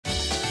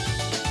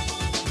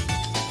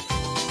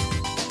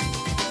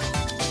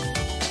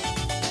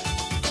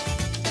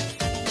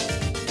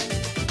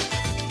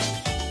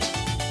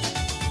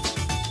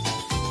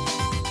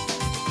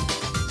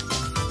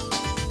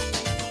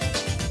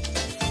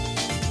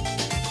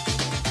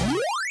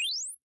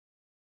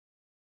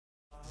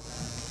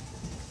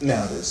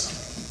Now it is.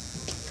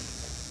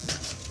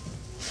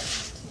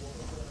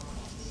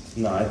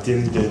 No, I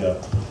didn't do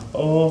that.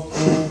 Oh.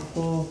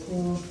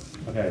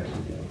 Okay.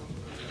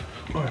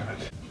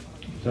 Alright.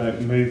 So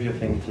move your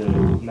thing to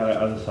no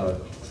other side.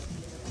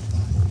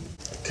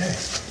 Okay.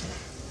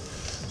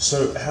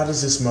 So how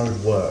does this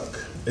mode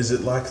work? Is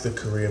it like the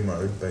career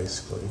mode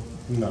basically?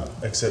 No.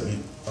 Except you.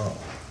 Oh.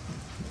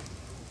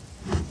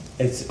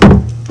 It's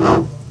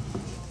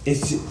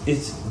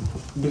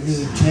because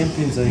the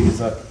Champions League is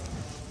like,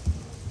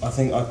 I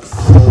think like the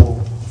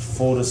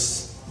four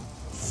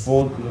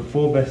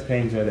best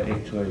teams out of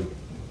each league.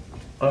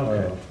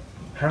 Okay.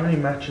 How many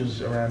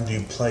matches around do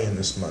you play in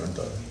this mode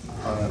though?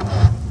 I don't know.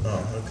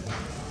 Oh, okay.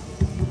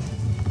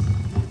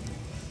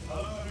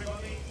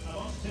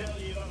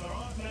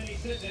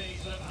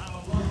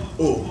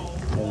 Oh.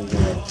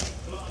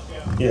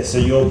 Yeah, so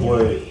your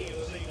boy.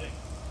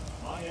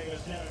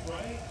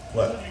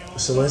 What?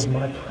 So where's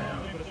my player?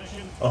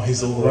 Oh,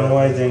 he's all Wrong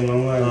way, Dean,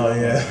 wrong way. Oh,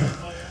 yeah.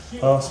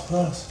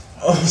 Pass.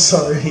 Oh,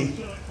 sorry.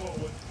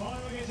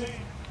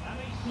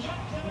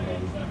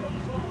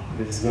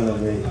 This is gonna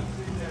be.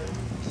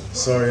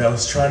 Sorry, I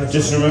was trying to.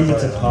 Just remember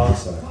to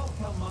pass it.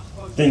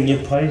 Then you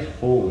play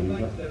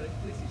forward.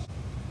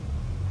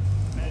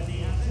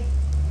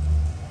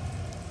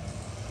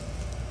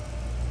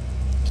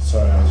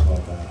 Sorry, I was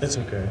like that. It's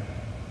okay.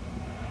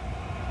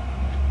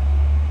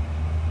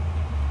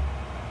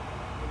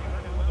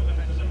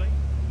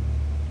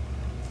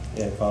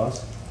 Yeah,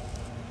 pass.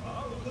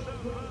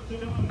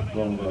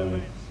 Wrong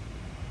way.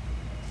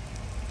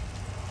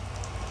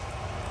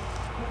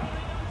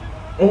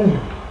 Oh.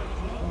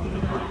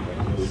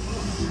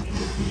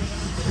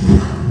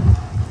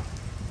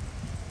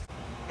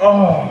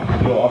 Oh.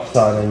 You're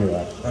offside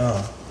anyway.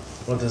 Oh.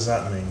 What does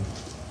that mean?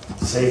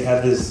 See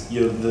how there's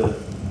you're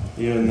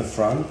in the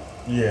front,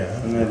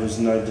 Yeah. and there was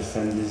no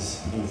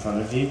defenders in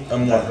front of you.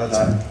 And what?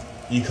 That's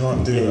you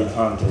can't do yeah, that. you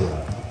can't do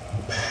that.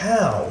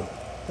 How?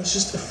 That's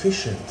just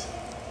efficient.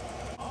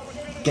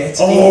 Get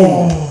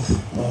Oh. in.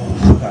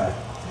 Oh, okay.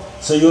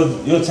 So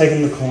you're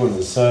taking the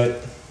corners. So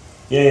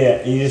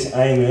yeah, you just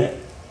aim it.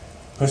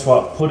 Press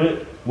what? Put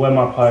it where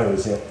my player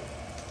is. Yeah.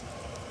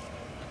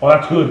 Oh,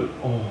 that's good.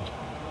 Oh.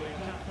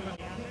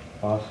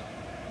 Pass.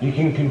 You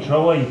can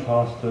control where you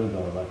pass to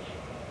though. Like.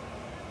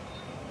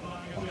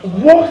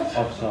 What?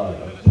 Offside.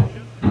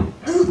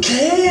 Who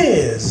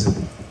cares?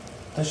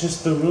 That's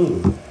just the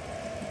rule.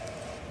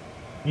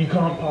 You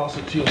can't pass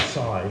it to your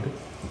side.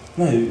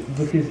 No,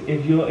 because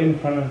if you're in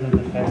front of the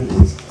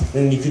defenders,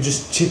 then you could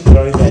just chip it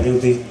over and it'll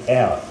be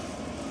out.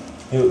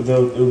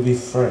 It'll be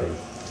free.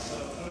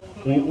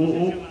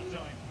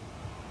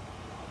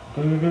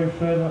 Go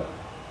further.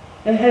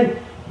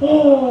 Ahead.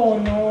 Oh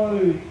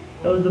no!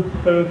 That was a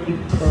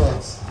perfect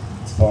cross.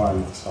 It's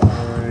fine.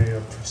 Sorry, I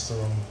pressed the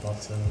wrong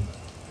button.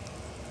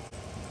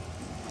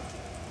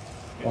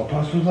 Oh,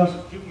 pass.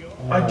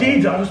 Oh. I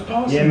did. I was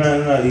passing. Yeah,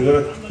 no.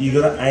 You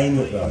gotta aim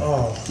it though.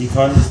 Oh. You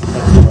can't just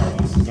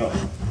press the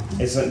buttons.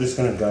 It's not just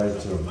gonna go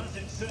to him.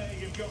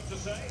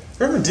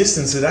 From a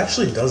distance, it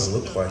actually does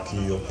look like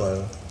you, your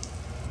player.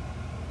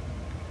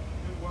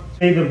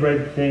 See the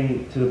red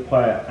thing to the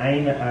player.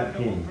 Aim it at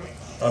him.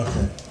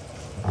 Okay.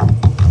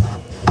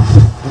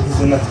 Because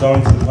then that's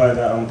going to the player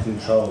that I'm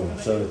controlling.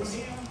 So it's,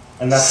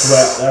 and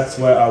that's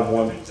where I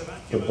want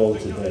the ball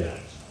to be.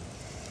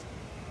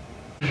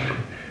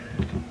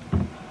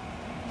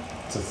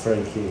 It's a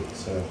free kick,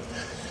 so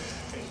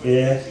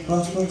yeah.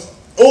 Pass.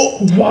 Oh,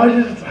 why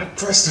did I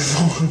press the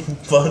wrong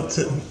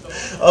button?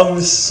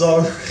 I'm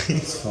sorry.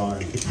 It's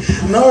fine.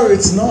 No,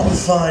 it's not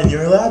fine.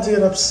 You're allowed to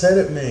get upset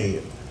at me.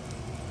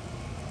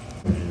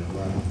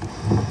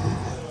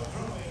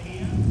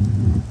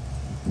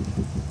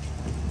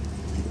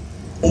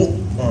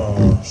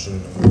 Oh, I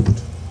shouldn't have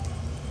moved.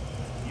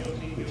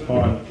 It's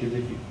fine, because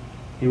if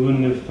he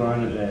wouldn't have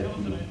thrown it there if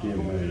you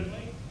didn't move.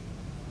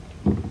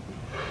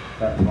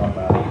 That's my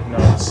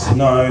bad.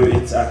 No,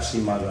 it's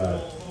actually my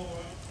bad.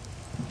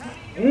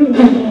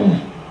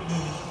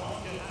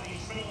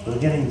 We're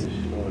getting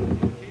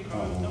destroyed.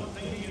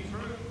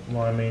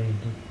 Well, I mean,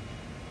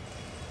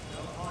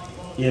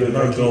 yeah, but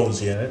no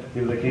goals yet.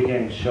 Yeah, but they're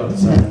getting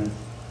shots and...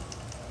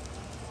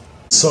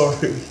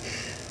 Sorry.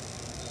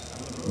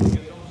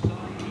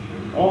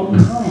 Oh,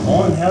 come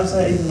on, how's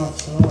that even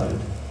offside?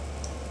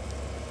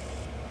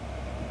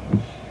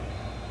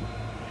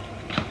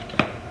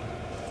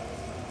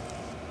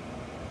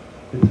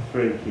 It's a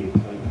free kick, so you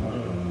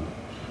can't.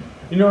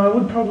 You know, I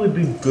would probably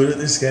be good at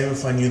this game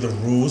if I knew the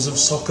rules of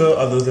soccer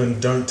other than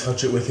don't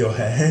touch it with your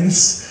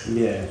hands.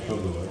 Yeah,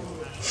 probably.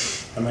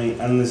 I mean,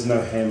 and there's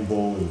no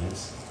handball in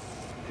this.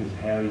 Because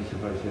how are you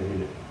supposed to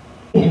hit it?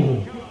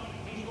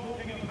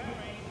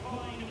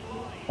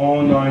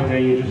 Oh no,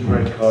 Dan, you just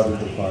red carded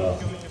the player.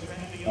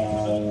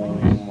 Oh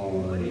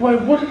my.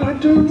 Wait, what did I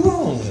do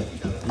wrong?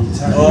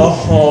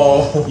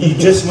 Oh. You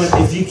just went,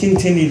 if you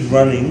continued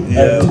running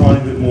a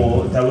tiny bit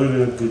more, that would have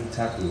been a good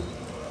tackle.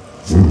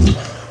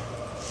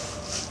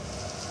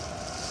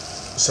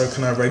 So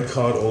can I red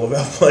card all of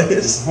our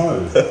players?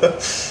 No.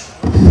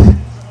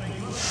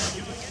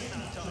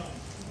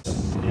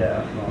 Yeah,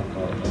 that's not.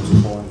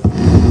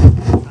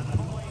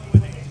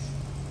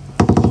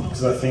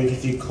 Because I think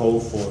if you call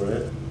for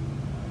it,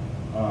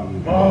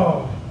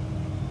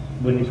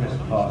 when you press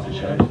pass, it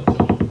changes.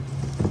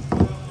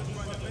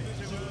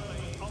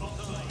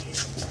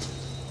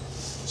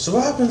 So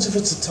what happens if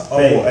it's a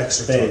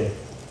extra time?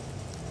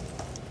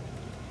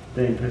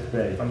 Then press B.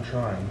 I'm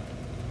trying.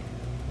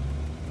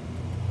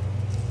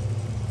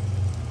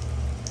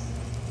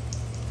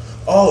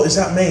 Oh, is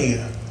that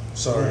me?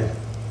 Sorry.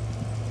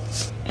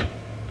 Yeah.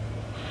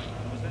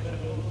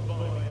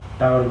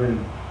 That would have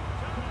been.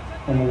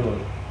 Oh my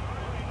god.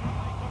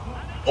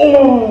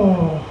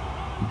 Oh!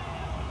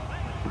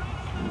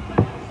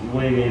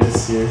 We need to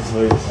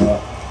seriously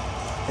start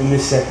in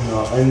this second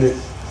half.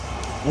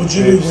 Would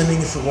you be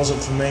winning if it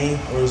wasn't for me,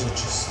 or is it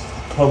just?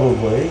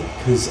 Probably,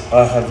 because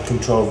I have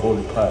control of all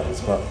the players,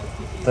 but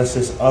that's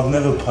just, I've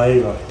never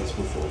played like this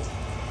before.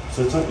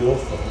 So it's not your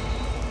fault.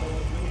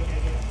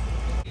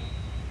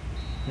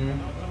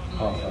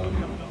 Half hour.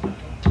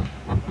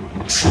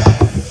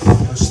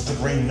 Those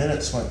 3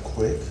 minutes went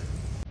quick.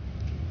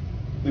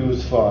 It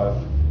was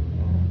 5.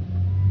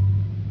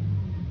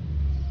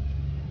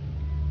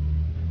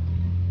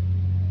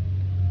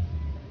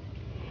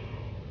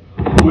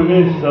 We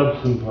need to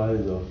sub some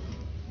players off.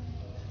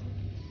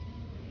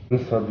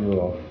 Let's sub you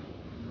off.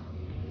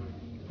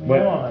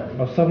 Wait,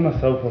 I'll sub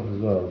myself off as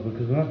well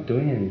because we're not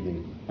doing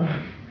anything.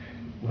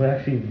 We're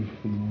actually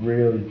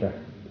really bad.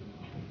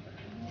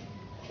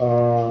 What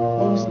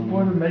was the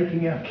point of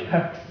making our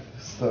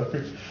characters though?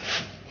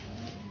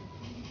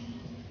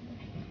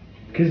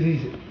 Because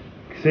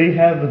see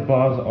how the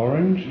bar's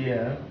orange?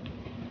 Yeah.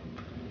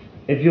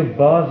 If your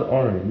bar's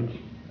orange,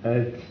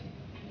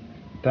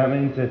 that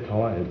means they're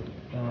tired.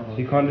 Oh. So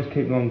you can't just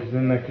keep going because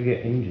then they could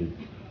get injured.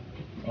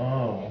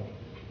 Oh.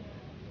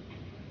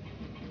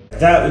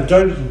 Don't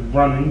just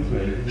run into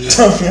me.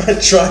 I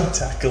tried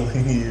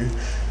tackling you.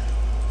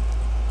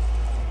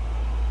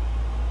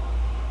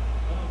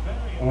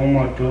 Oh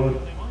my god.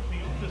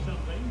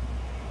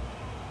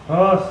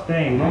 Oh,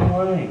 Sting, I'm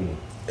running.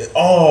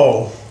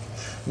 Oh,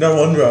 no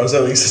wonder I was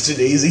having such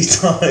an easy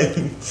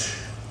time.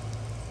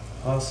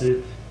 Pass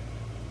it.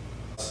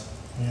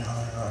 Yeah,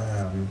 I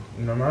am.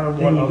 No matter what,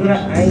 Then I'll you're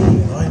gonna just,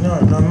 aim. I know.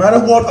 No matter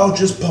what, I'll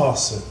just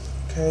pass it.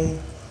 Okay.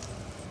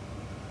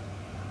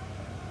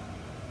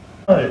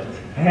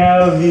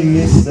 How have you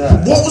missed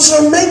that? What was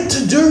I meant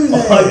to do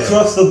there? I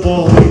crossed the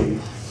ball in.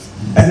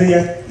 And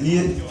then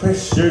you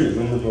press shoot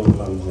when the ball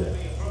comes in.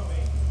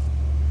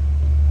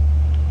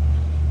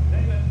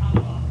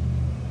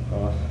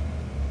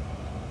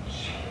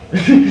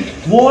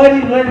 Why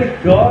did you let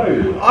it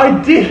go?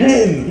 I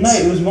didn't! No,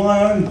 it was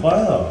my own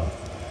player.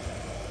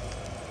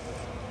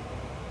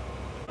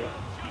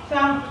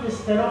 Tongue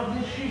twister of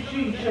the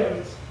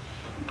shirts.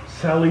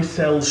 Sally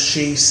sells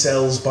she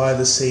sells by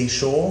the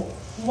seashore.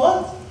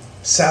 What?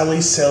 Sally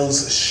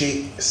sells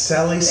she.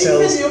 Sally Even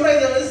sells. you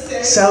made a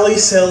mistake. Sally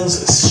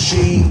sells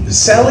she.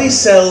 Sally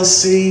sells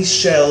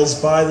seashells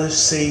by the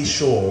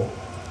seashore.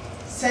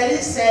 Sally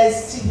sells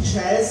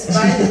seashells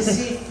by the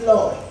sea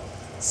floor.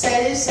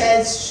 Sally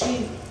sells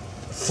sheep.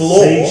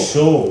 Floor.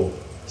 Seashore.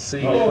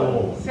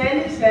 Seashore.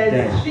 Sally sells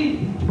Yeah. sheep.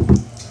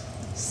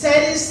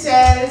 Sally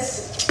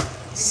sells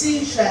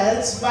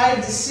seashells by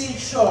the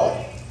seashore.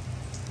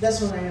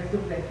 That's what I have to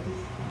practice.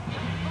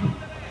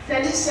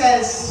 Sally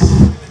sells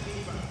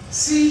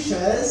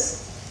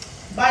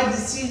seashells by the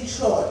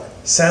seashore.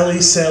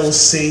 Sally sells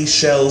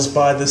seashells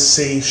by the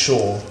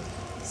seashore.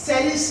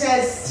 Sally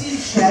sells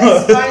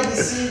seashells by the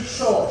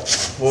seashore.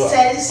 What?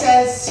 Sally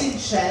sells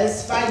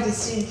seashells by the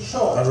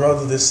seashore. I'd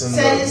rather this than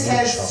Sally the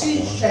sells woodchuck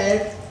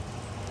seashells.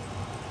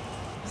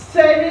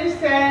 Sally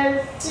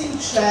sells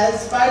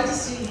seashells by the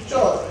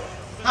seashore.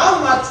 How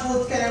much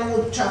wood can a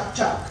woodchuck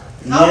chuck?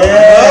 How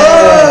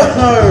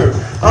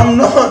one.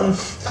 No,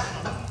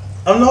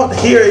 I'm not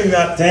hearing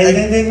that. Ding,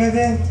 ding, ding, ding,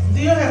 ding. Do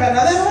you have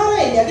another one?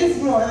 Yeah, give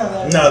me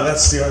another. No,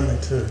 that's the only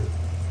two.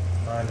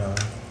 I know.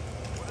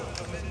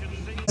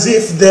 As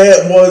if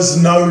there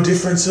was no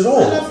difference at I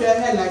all. love your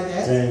hair like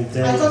that. Ding,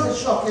 ding. I got a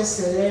shock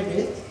yesterday a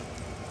bit.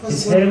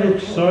 His hair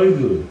looks so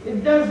good.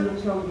 It does look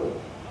so good.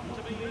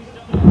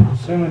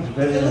 So much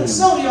better It than looks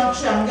so young,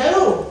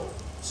 Shangaroo.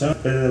 so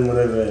much better than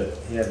whatever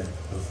he had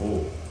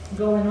before.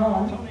 Going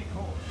on.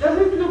 Does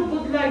it look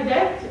good like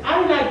that?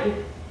 I like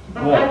it.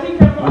 But What? I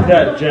think I'm With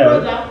that a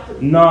gel?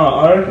 product. No,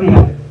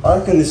 I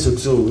reckon this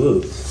looks all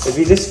good. If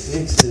he just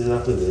fixes it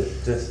up a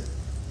bit, just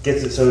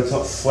gets it so it's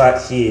not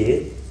flat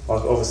here,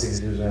 like obviously this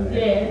is around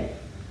there.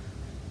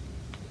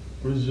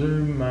 Yeah.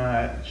 Resume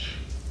match.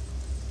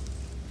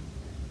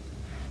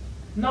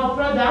 No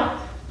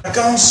product. Like,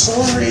 I'm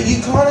sorry,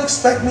 you can't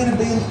expect me to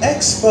be an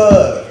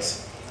expert.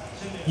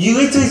 You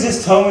literally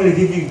just told me to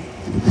give you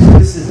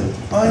criticism.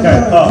 I Okay,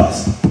 know.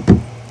 pass.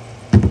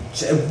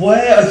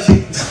 Where are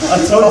you? I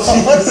told you.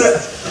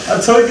 I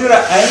told you to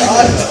aim.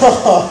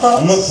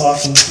 I'm not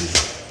passing to you.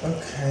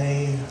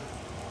 Okay.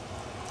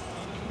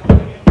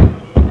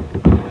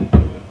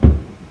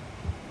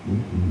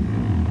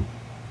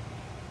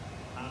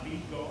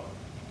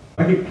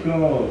 My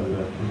God.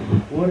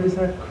 What is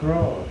that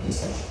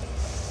cross?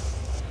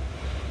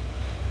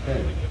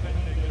 Okay.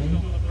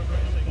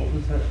 What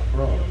was that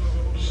cross?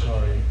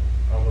 Sorry,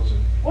 I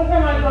wasn't. What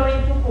am I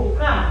going to cook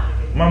now?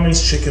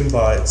 Mummy's chicken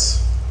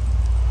bites.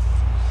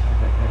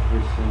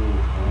 Every single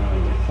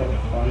time. It's so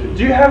funny.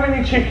 Do you have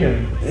any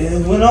chicken?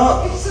 We're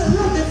not. It's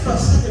not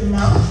defrosted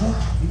enough.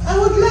 I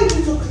would like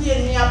you to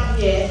clean me up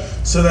here.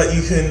 So that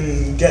you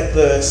can get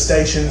the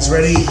stations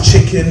ready.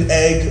 Chicken,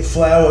 egg,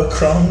 flour,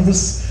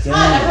 crumbs.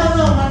 I don't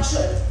know much.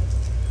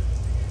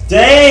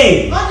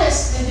 Dang!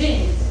 Honestly,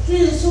 Dean, it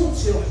really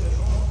suits you.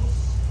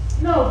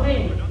 No,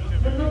 Dean,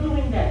 we're not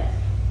doing that.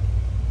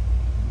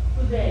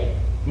 Today.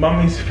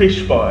 Mummy's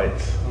fish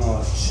bites.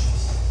 Oh, jeez.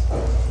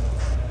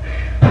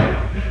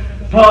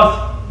 Pass!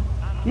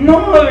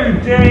 No,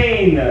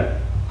 Dane!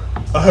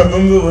 I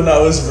remember when I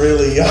was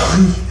really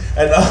young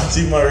and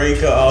Auntie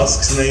Marika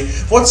asks me,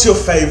 what's your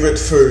favourite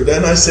food?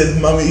 And I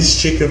said,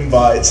 Mummy's chicken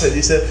bites. And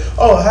you said,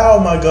 oh, how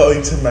am I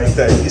going to make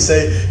that? You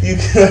say, you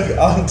can make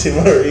Auntie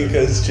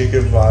Marika's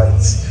chicken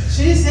bites.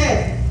 She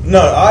said.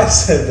 No, I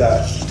said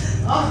that.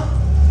 Oh,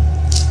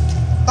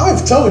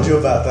 I've told you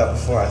about that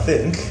before, I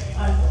think.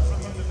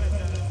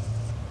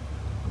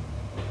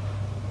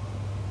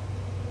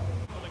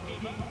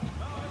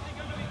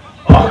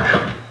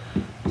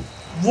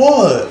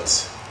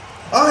 What?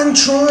 I'm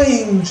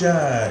trying,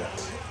 Jack.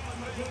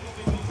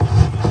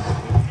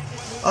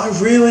 I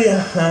really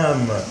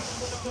am.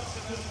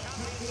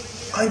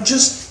 I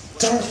just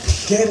don't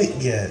get it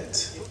yet.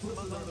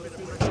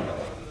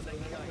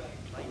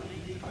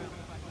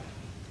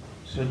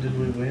 So did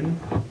we win?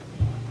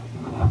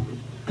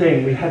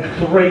 Dang, we had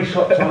 3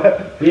 shots on.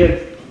 We had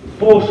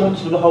 4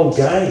 shots for the whole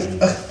game.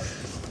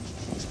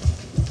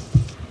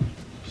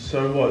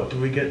 So what, do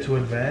we get to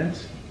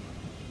advance?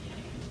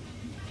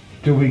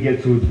 Do we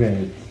get to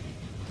advance?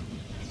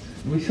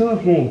 We still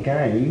have more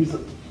games.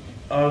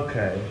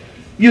 Okay.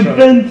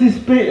 Juventus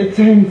beat a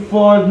team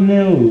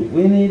 5-0.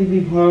 We need to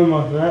be playing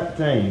like that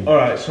team.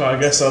 Alright, so I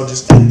guess I'll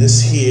just end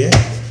this here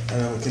and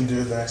then we can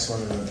do the next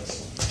one in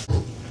minutes.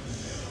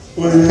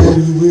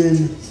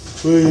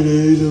 We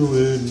need to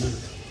win.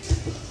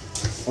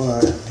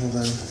 Alright, well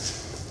then,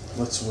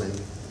 let's win.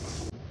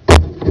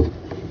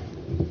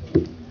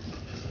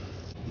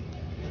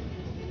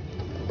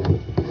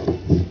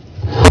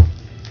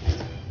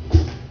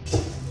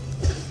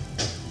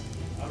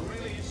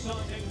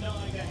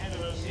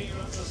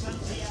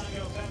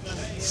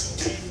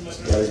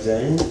 Go,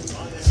 Dane.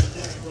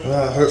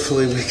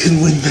 Hopefully we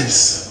can win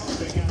this.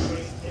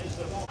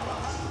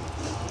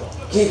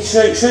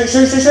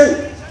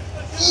 Shoot!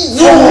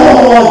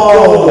 Oh my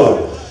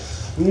God!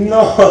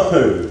 No!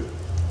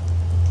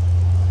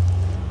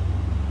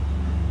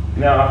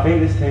 Now, I think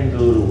this team's a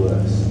little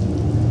worse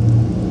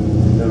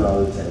than the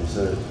other team,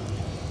 so...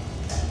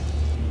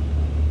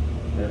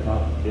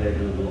 Yeah,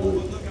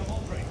 good.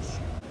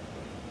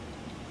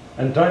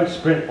 And don't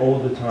sprint all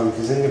the time,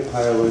 because then your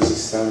player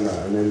loses stamina,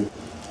 and then...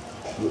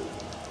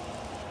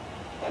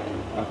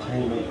 Our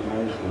team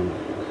knows them.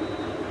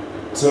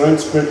 So don't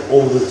sprint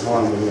all the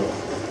time when you're...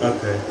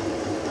 Okay.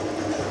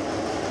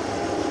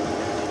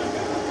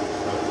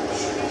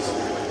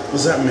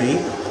 Was that me?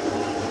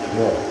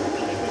 What?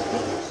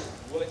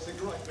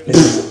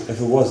 If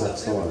it was,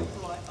 that's fine.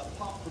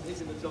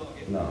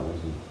 No, it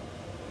wasn't.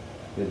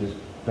 Yeah, just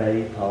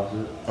bay pass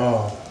it.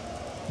 Oh.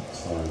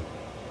 It's fine.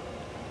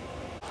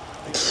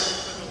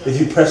 If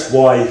you press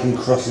Y, you can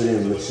cross it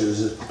in, which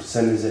just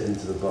sends it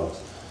into the box.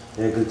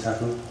 Yeah, good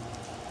tackle.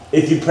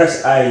 If you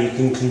press A, you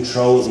can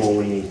control it more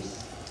when you...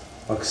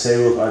 Like, say,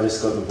 look, I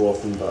just got the ball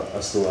from, but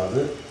I still have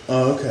it.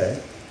 Oh, okay.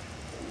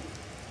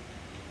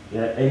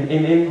 Yeah,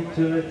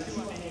 into it.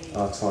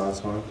 Oh, it's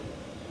fine.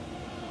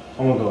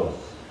 Oh my God.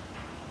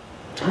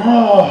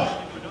 Oh!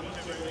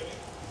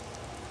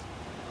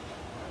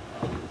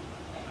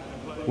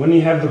 When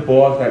you have the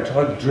ball like that,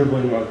 try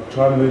dribbling, like,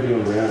 try moving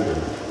around it,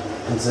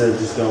 instead of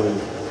just going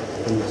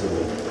into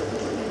it.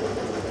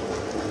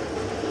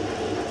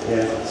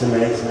 Yeah, to me.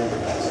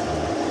 That's fine.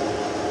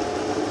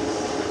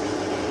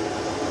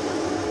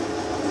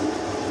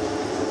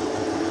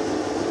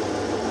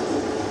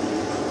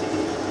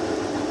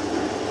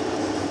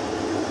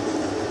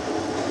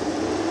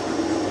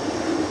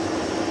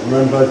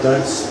 Remember,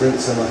 don't sprint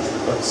so much.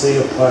 I see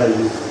your player,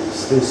 he's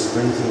still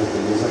sprinting with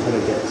him. He's not going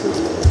to get to it.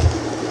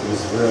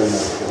 There's really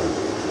no point.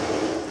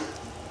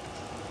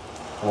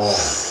 Oh,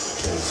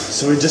 geez.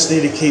 So we just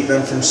need to keep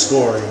them from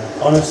scoring.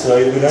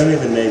 Honestly, we don't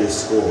even need a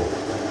score.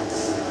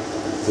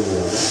 To be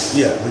honest.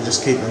 Yeah, we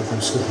just keep them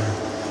from scoring.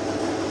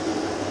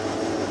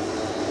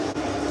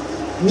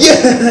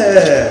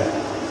 Yeah!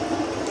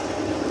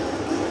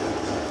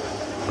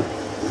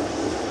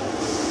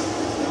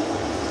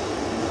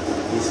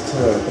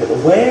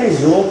 Where is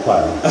your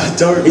player? I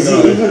don't know. Is he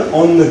even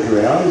on the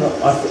ground?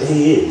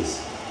 He is.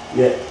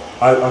 Yeah,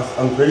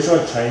 I'm pretty sure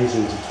I changed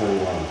him to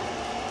 21.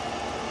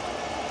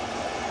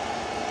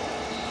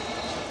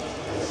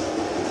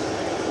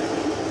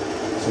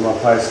 So my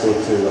player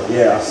scored 2. But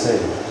yeah, I see.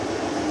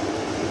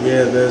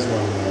 Yeah, there's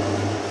one.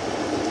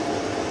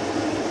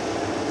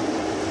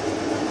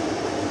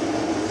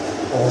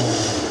 Oh,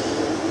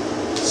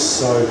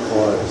 so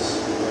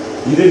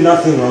close. You did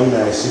nothing wrong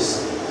there. It's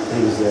just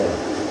he was there.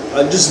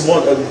 I just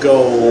want a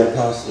goal. Yeah,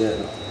 pass, yeah.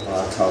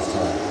 Tough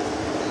time.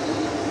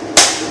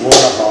 What a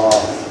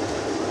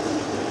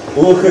half.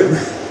 Look at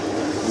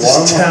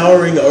Just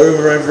towering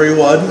over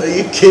everyone. Are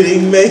you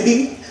kidding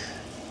me?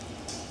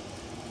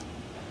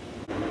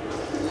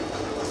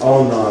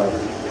 Oh no.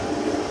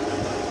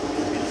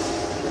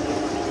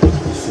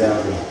 You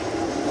fouled him.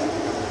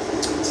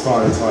 It's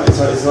fine, it's fine.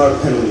 It's not a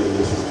penalty,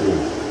 which is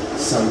good.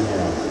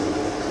 Somehow.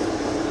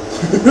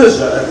 That's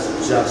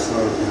just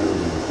not a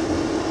penalty.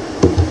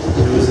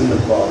 It was in the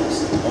box.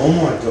 Oh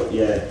my god,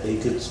 yeah, he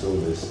could score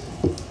this.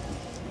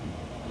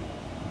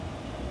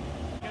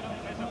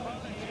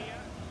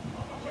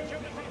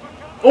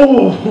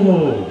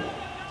 Oh!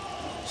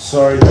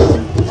 Sorry that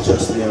I'm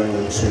just the only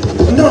one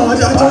shooting. No, I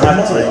don't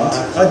mind.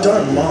 I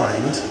don't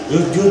mind.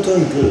 You're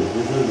doing good.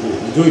 You're doing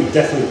good. You're doing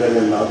definitely better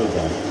than the other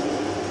guy.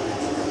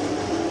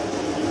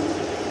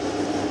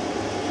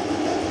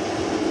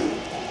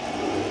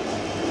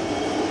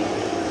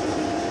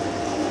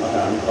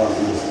 Okay, I'm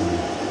passing this to you.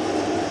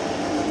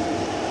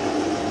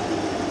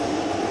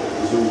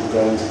 Because you'll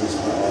go into this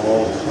one.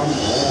 Oh, come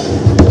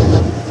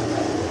on.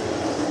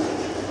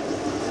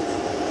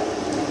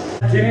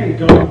 Didn't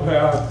go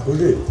about. Who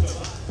did?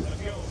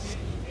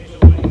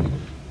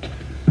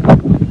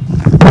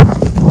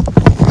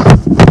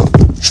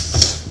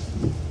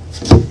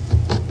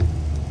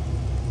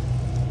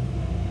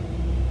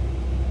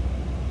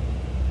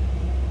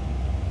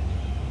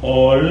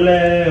 Ole,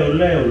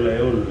 ole, ole,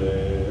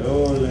 ole,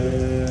 ole,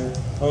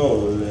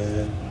 ole.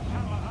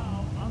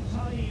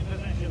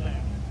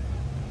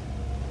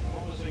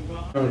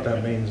 I don't know what that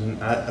means.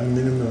 A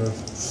minimum of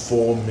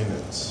 4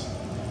 minutes.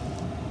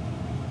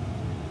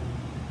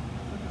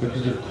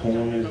 Because of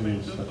corners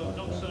and stuff like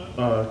that.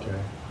 Oh,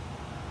 okay.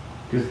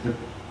 Because the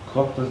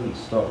clock doesn't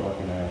stop like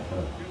an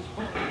AFL.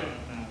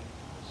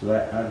 So they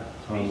add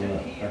time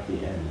at the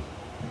end.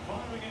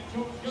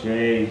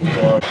 Jeez,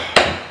 God.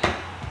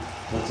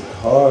 What's a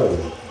code?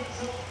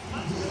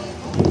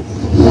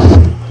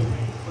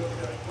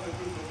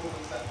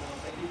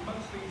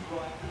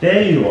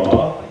 There you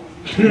are.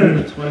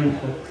 Number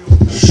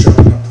 24.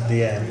 Showing up at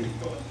the end.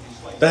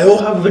 They all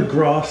have the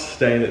grass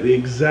stain at the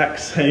exact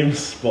same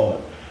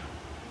spot.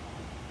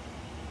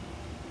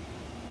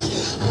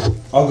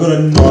 I've got a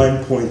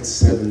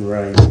 9.7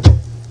 rating.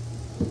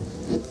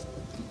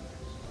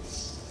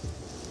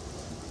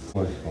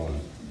 By 5.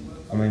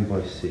 I mean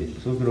by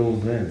 6. Look at all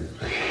them.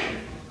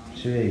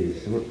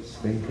 Jeez, what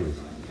stinkers.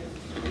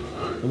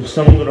 Oh,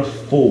 someone got a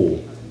 4.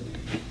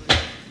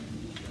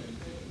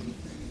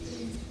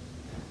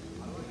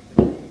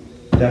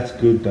 That's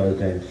good though,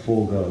 Dan.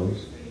 4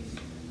 goals.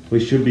 We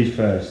should be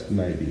first,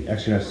 maybe.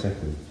 Actually, no,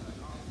 second.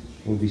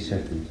 We'll be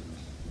second.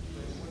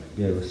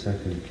 Yeah, we're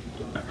second.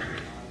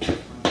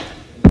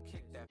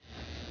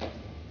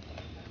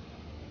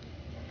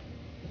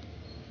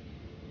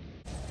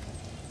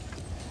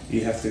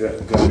 You have to go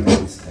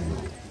against them.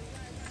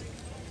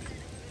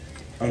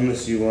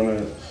 Unless you want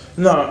to...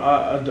 No,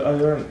 I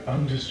don't.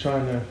 I'm just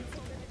trying to.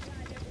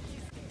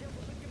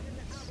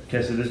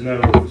 Okay, so there's no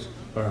rules.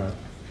 Alright.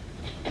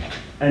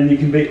 And you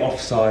can be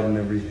offside and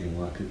everything,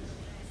 like it.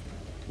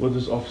 What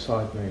does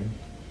offside mean?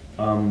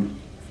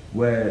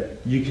 Where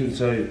you can,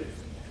 so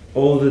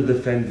all the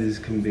defenders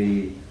can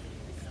be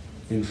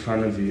in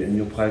front of you and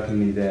your player can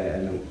be there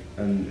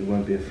and it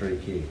won't be a free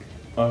kick.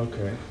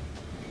 Okay.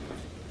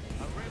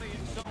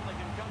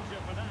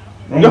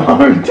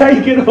 No,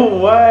 take it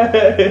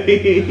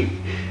away!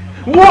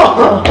 Why?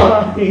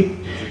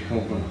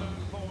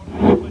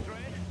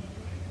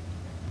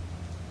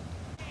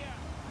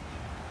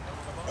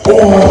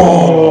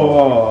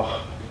 Oh!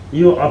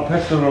 I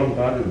pressed the wrong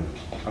button.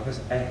 I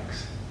pressed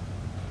X.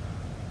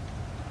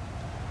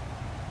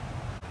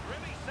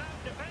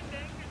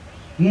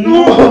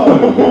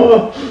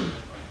 No!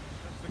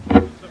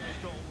 Are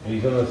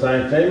you on the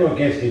same team or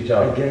against each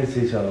other? Against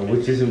each other,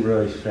 which isn't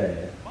really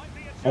fair.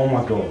 Oh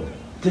my god.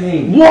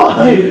 Dang!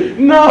 Why?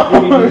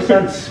 No! You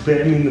start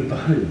spamming the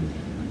button.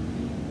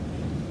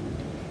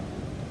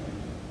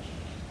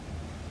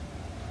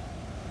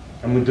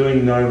 And we're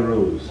doing no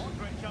rules.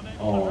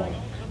 Oh.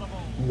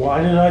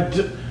 Why did I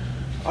do?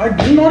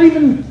 I'm not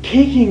even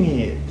kicking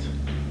it.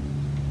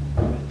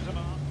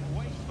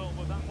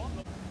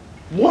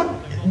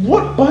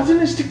 What button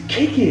is to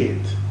kick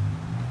it?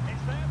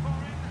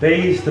 B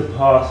is to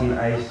pass and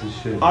A is to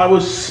shoot. I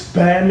was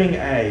spamming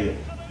A.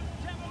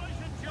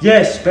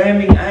 Yeah,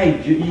 spamming A.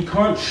 You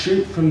can't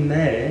shoot from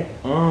there.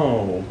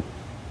 Oh.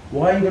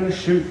 Why are you going to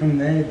shoot from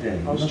there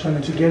then? I was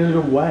trying to get it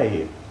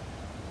away.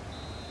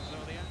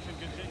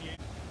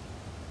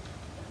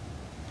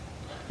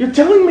 You're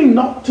telling me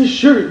not to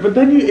shoot, but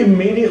then you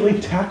immediately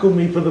tackle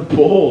me for the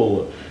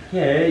ball.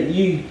 Yeah,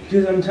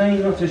 because I'm telling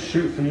you not to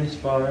shoot from this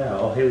far out.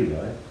 Oh, here we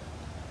go.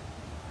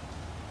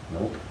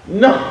 Nope.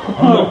 No.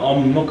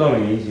 I'm not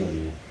going easy on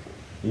you.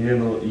 You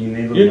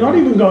need to. You're not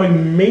even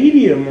going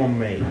medium on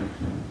me.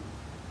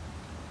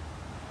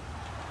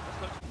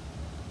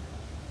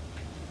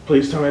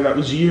 Please tell me that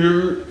was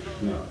you.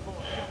 No.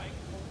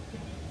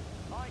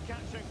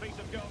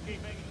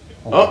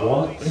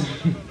 Oh.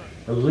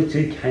 What? It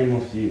literally came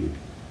off you.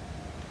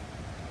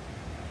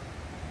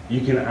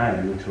 You can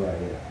aim which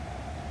way, yeah.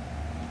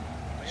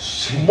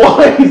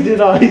 Why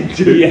did I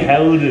do? You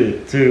held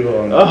it too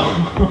long.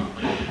 Oh.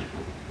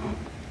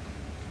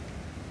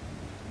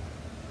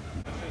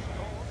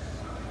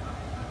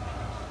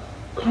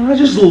 Can I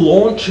just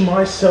launch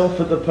myself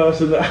at the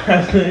person that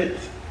has it?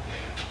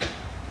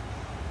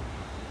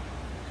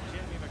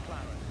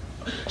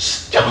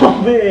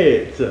 Stop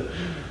it!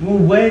 Well,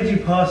 where did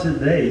you pass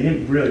it there? You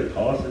didn't really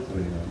pass it to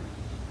anyone.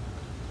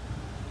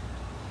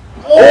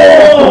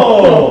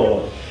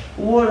 Oh!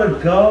 What a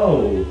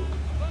goal!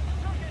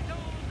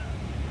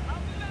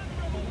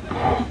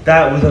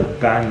 That was a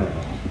banger.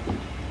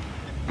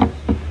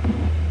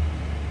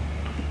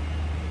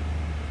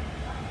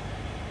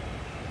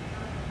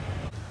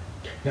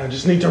 Now I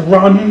just need to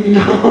run.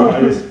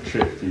 I just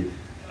tripped you.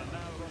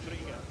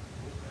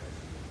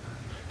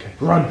 Okay,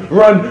 run,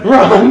 run,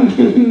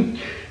 run!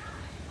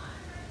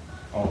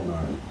 Oh no.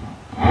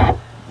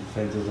 The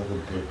fence is like a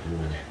brick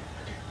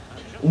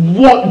wall.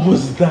 What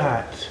was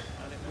that?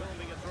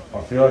 I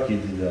feel like you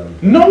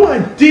did No, I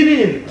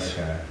didn't!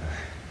 Okay.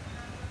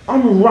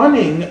 I'm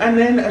running, and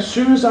then as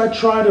soon as I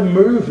try to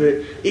move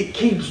it, it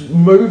keeps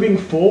moving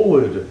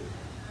forward.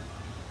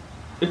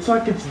 It's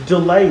like it's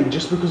delayed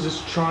just because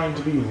it's trying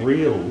to be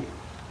real.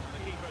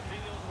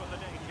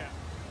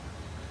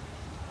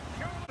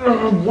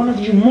 One of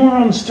you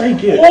morons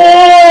take it!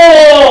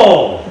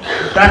 Oh!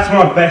 That's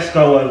my best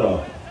goal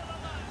ever.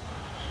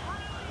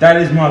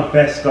 That is my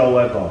best goal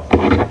ever.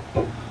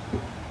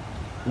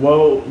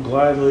 Well,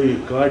 glad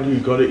you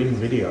got it in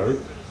video.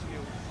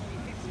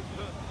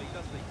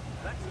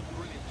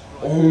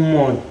 Oh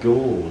my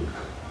god.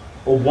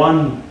 Or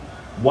one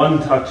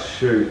touch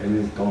shoot and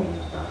it's gone.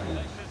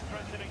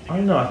 I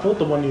don't know, I thought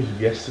the one you did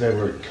yesterday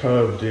where it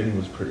curved in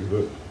was pretty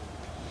good.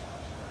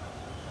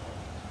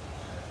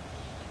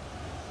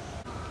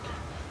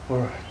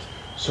 Alright,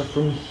 so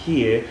from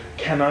here,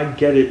 can I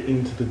get it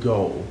into the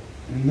goal?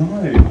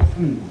 No,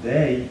 from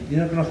there,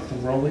 you're not gonna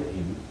throw it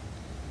in.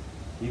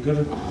 You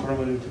gotta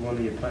throw it into one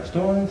of your players.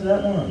 Throw it into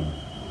that one.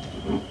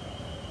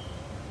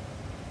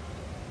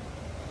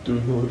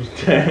 Doing a little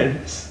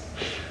dance.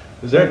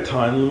 Is there a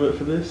time limit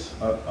for this?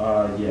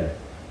 Yeah.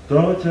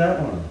 Throw it to that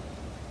one.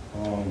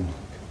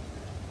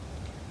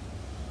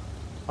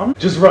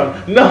 Just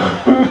run. No!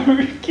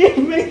 Give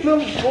me the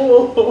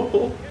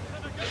ball!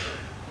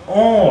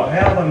 Oh, how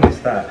have I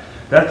missed that?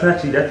 That's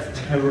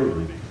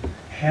terrible.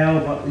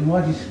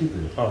 Why'd you skip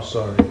it? Oh,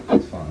 sorry.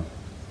 It's fine.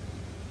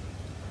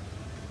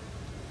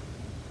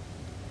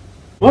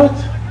 What?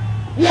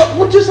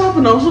 What just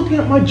happened? I was looking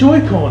at my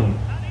Joy-Con.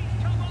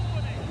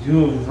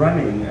 You were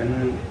running and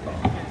then...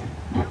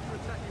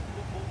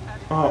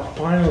 Oh,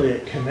 finally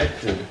it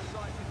connected.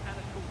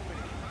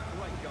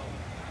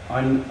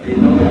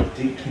 It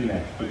did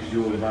connect because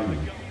you were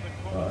running.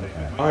 Oh,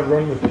 okay. I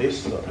run with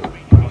this though.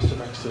 I must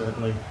have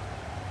accidentally.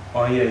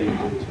 Oh yeah, you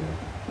did too.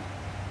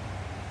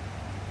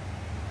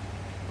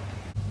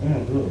 Oh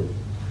my god.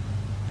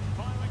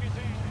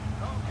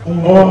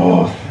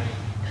 Oh!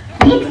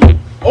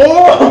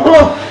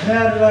 Oh!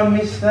 How did I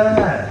miss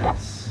that?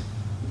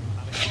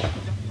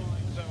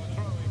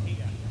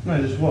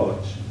 No, just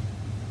watch.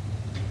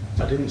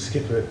 I didn't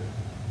skip it.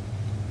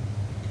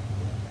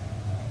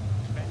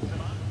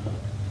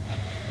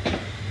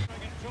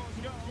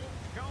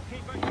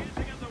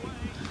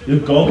 Your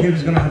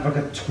goalkeeper's gonna have like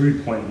a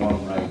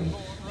 2.1 rating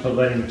for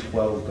letting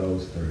 12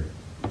 goals through.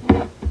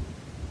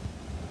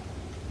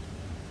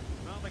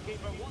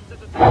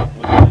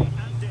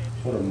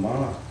 What a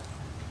mark.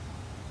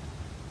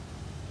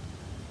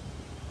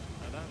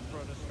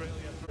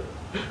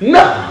 No!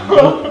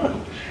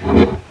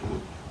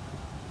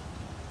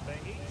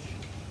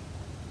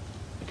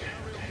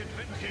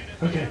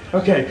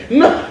 Okay,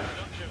 no!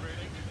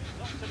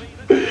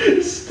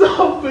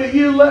 Stop it,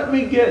 you let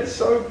me get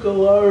so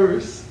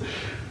close.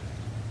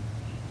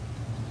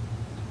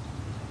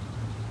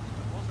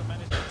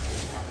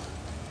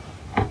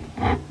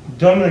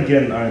 Don't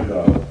get an own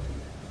goal.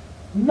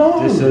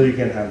 No! Just so you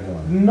can have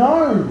one.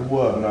 No!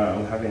 No,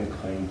 I'm having a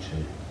clean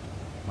sheet.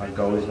 My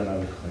goal is gonna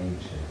have a clean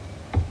sheet.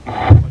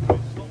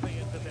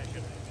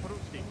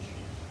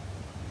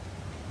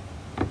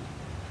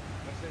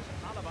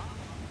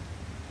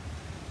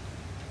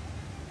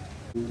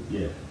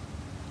 Yeah.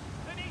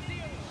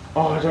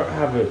 Oh, I don't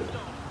have it.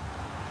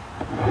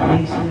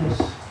 Jesus.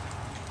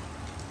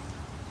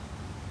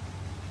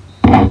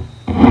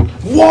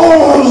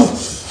 Whoa!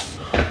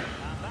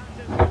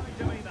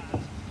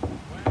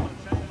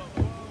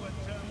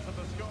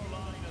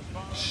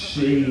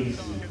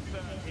 Jesus.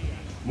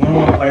 One of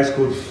my players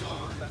scored.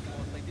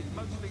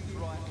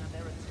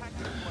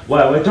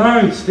 Wow, we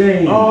don't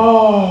sting.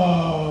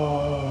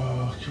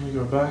 Oh, can we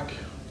go back?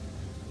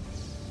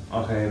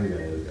 Okay, here we go.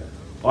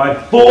 I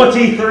had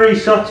 43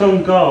 shots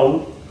on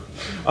goal.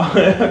 I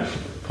had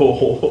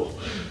 4.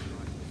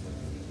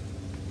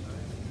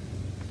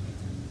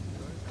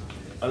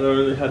 I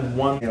only had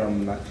 1. Here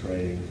on max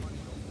rating.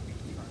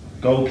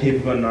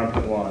 Goalkeeper got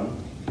 9.1.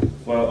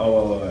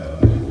 Well,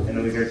 wait. And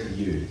then we go to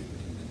you.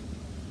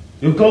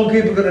 Your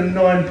goalkeeper got a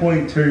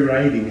 9.2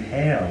 rating.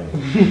 How?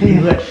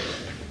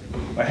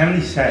 Wait, how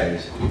many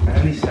saves? How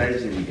many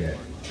saves did he get?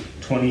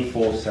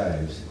 24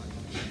 saves.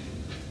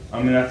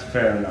 I mean, that's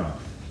fair enough.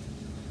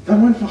 That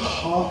went for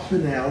half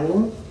an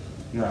hour?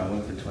 No, it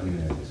went for 20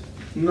 minutes.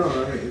 No,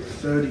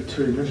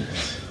 32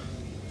 minutes.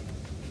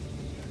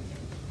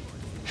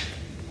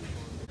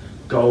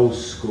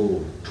 Goals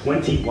scored.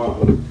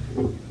 21.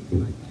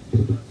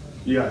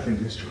 Yeah, I think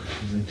this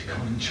Jordan's need to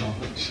come in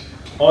charge.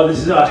 Oh, this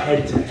is our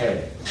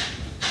head-to-head.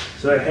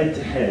 So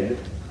head-to-head,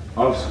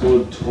 I've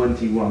scored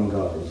 21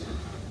 goals.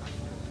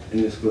 And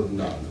you scored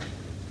none.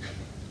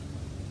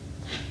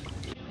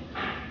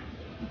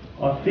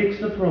 I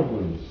fixed the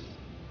problems.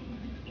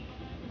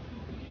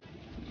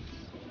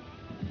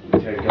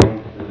 Okay, go on.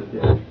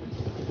 Yeah.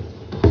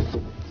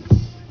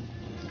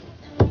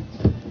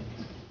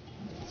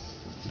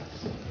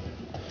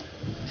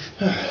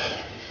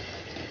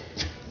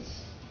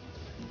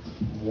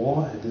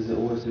 Why does it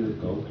always do the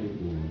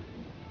goalkeeper one?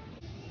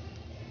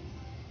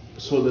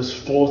 So there's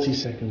 40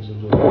 seconds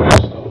until the game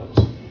starts.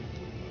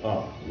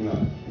 Oh,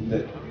 no.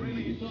 That,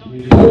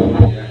 you don't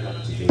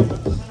have to do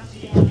this.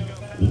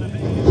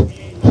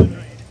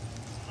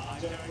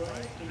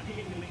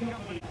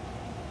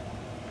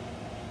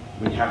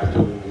 We have to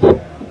win this game.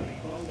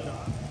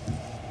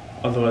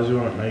 Otherwise we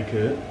won't make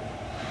it.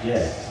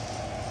 Yeah.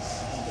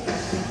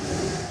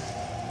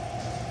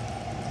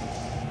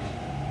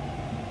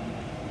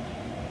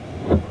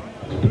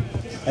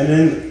 And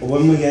then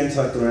when we get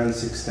into like around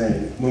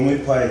 16, when we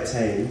play a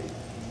team,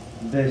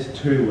 there's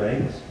 2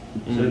 legs,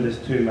 so there's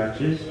 2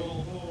 matches,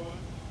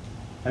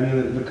 and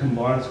then the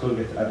combined score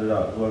gets added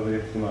up, whoever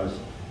gets the most,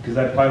 because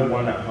they play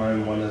one at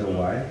home, one at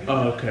away.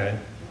 Oh, okay.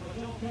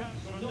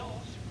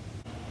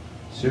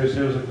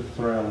 Seriously, it was like a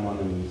 3-on-1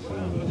 in the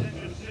summer.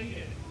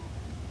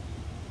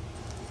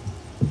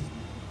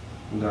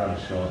 I'm going a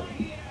shot.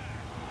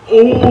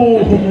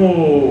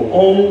 Oh!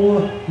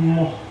 Oh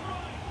my.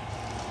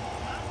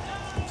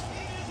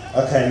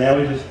 Okay, now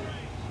we just.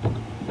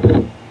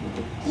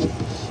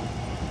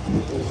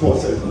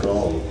 What's a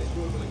goal?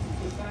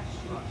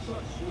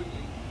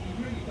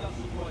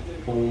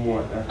 Oh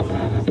my god.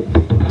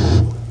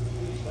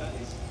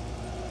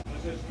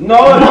 No,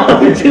 no,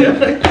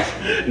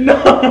 No!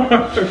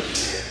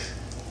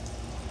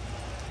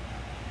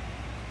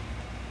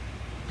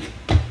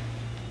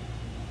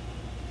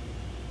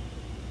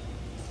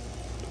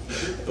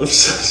 I'm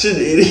such an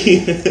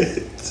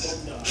idiot.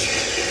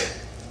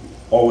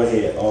 Oh, we're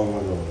here. Oh my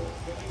god.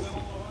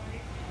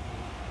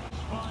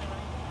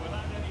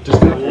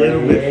 Just a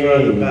little bit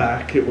further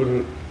back, it would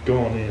have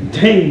gone in.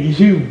 Dang,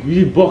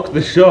 you blocked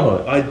the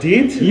shot. I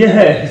did?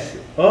 Yes.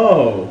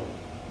 Oh.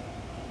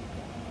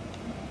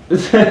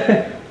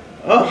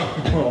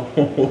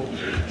 Oh.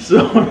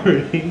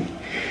 Sorry.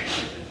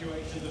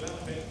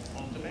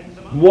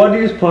 Why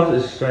do you just pass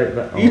it straight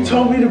back? You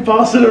told me to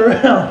pass it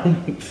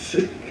around.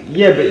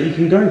 Yeah, but you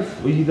can go.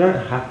 You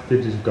don't have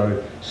to just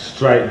go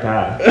straight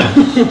back,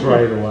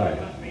 straight away.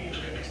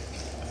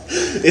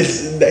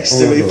 It's next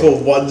to me for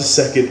 1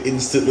 second,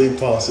 instantly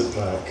pass it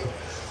back.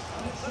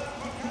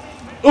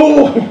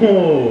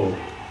 Oh!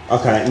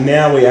 Okay,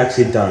 now we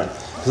actually don't,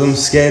 because I'm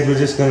scared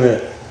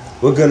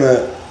we're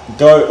gonna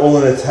go all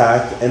in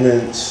attack and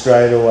then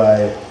straight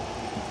away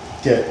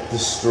get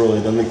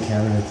destroyed on the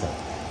counter attack.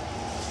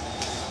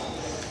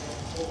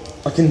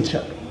 I can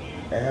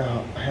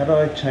how do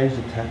I change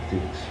the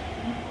tactics?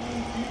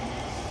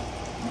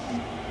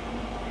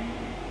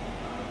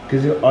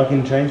 Because I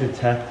can change the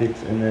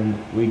tactics and then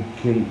we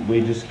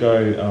just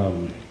go oh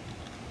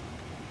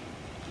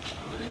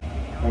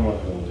my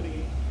god.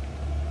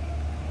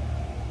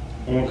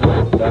 Oh my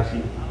god, it's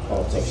actually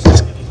it's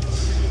upside.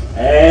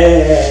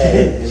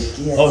 Hey!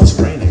 Yes. Oh, it's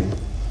raining.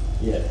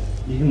 Yeah,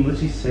 you can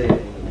literally see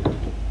it.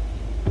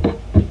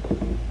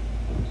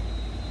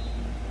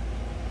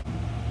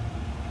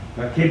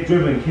 Now keep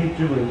dribbling,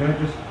 don't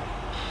just...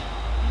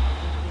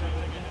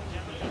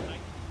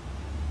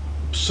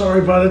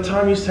 Sorry, by the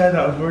time you said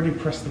that, I've already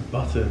pressed the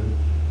button.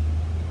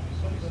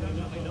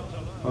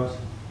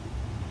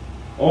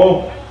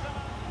 Oh!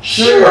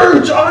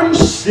 Shoot! I'm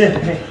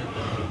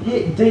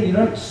Yeah, dude, you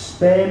don't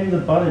spam the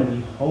button,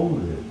 you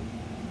hold it.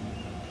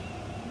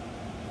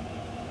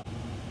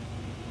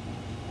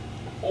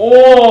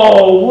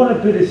 Oh, what a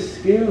bit of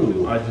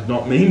skill! I did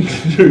not mean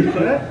to do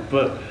that,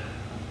 but...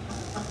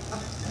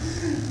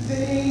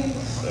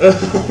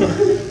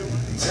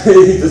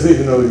 He doesn't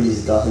even know what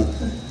he's done.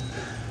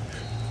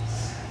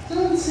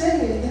 Don't say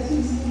it, that's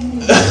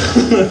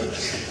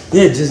what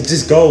Yeah,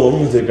 just go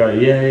along with it, go,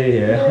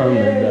 yeah, I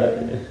remember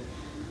that.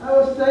 I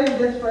was playing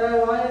this for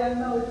a while and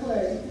now it's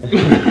playing.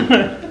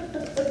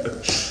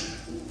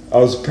 I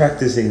was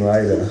practicing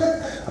later.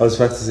 I was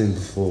practicing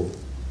before.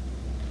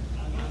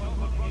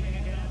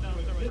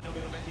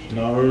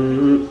 No.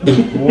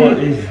 What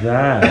is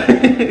that?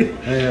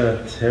 They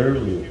are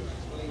terrible.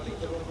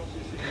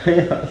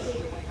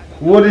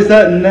 What is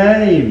that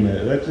name?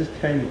 That just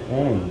came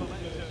on.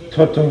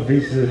 Toto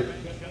Visa.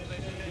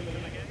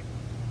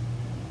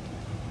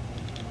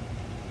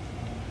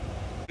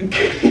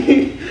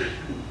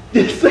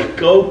 There's a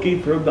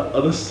goalkeeper on the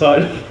other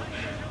side.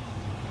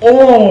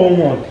 Oh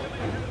my.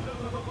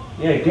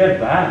 Yeah, get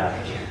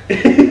back.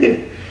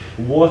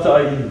 What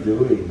are you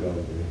doing,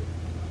 Goldie?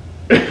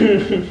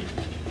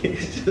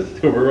 He's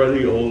just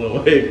running all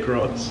the way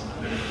across.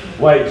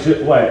 Wait,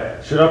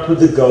 should I put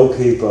the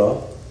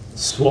goalkeeper,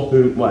 swap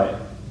him, wait.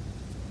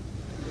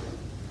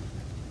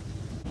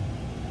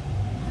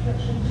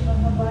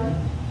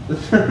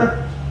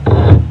 Yeah,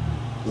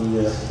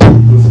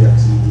 who's the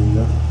accident doing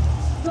that?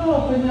 No,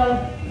 open your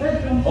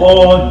bedroom.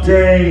 Oh,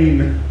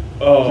 Dane!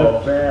 Oh. It's a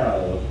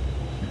foul.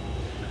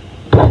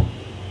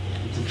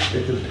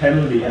 It's a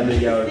penalty and a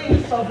yellow.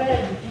 Things so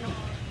bad.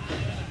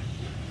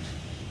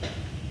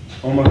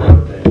 Oh my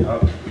god, Dane. Oh,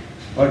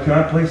 can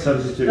I please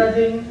substitute?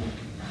 Judging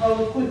how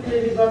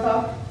quickly he got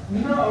up.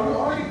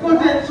 No, I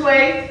Couldn't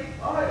wait.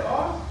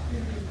 asked you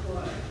to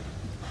play.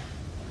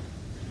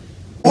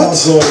 Oh my god,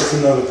 it's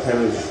another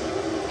penalty.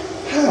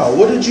 How?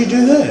 What did you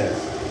do there?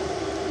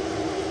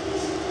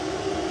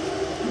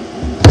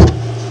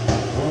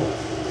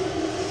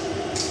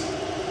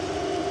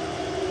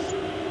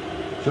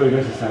 Sure, he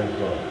goes the same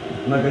spot.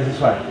 No, it goes this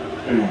way.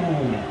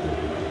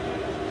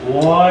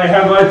 Why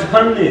have I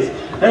done this?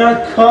 And I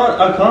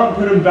can't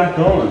put him back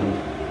on.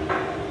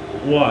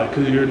 Why?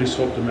 Because you already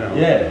swapped him out.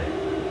 Yeah.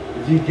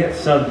 If you get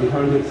subbed, you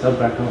can't get subbed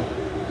back on.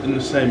 In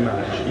the same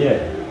match. Yeah.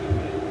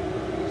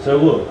 So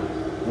look,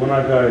 when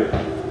I go.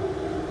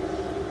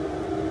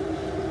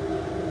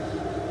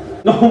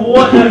 No,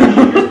 what?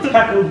 You just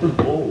tackled the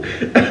ball.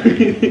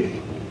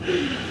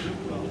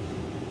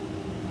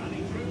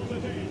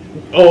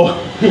 Oh.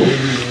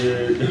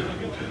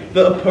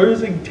 The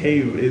opposing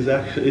team is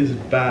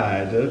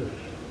bad,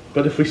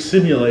 but if we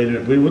simulated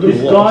it, we would have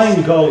This lost. guy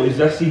in goal is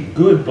actually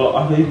good, but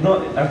I mean,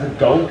 not as a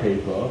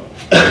goalkeeper.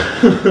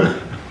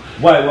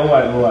 Wait.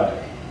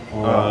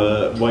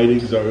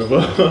 Waiting's over.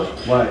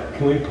 Wait,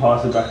 can we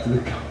pass it back to the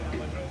goalkeeper?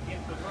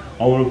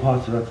 I want to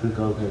pass it back to the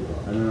goalkeeper,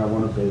 and then I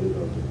want to be the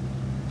goalkeeper.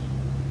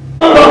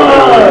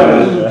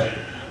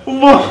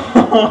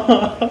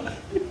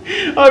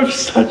 I'm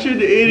such an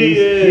He's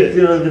idiot. kicked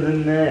it over the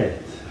net.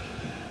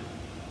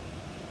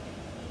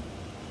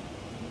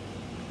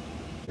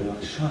 You're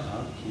like, shut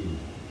up, kid.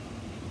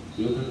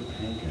 You look like a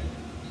pancake.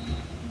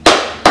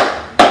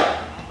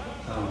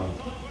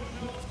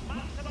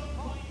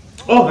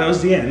 Oh, that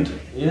was the end.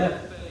 Yeah.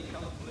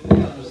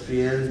 That was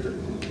the end.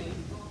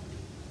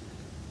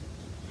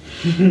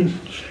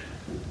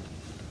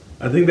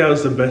 I think that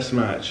was the best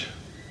match.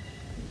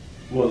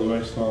 What, the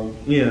most fun?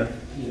 Yeah.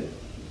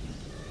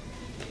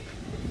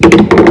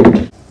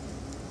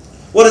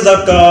 What is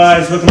up,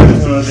 guys? Welcome back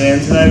to another day.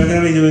 Today we're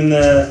going to be doing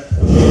the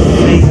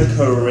FIFA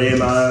career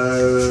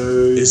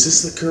mode. Is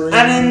this the Korean?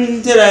 And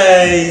in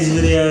today's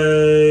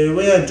video,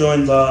 we are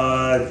joined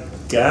by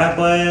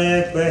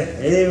Gaplek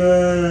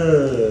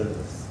Behavior.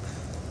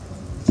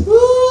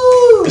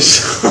 Woo!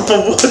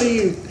 What are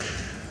you?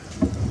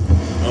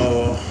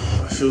 Oh,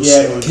 I feel so.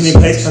 Yeah, can you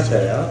please cut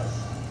that out?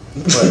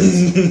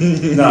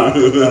 Please. No,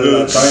 don't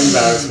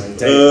embarrass me.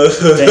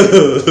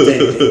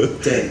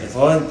 Dean, if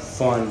I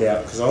find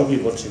out, because I'll be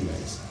watching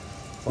these.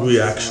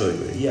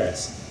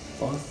 Yes.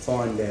 If I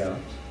find out.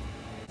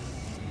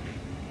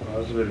 Oh, that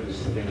was a bit of a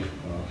stink.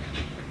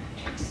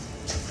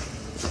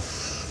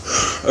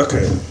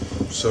 Okay,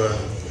 so.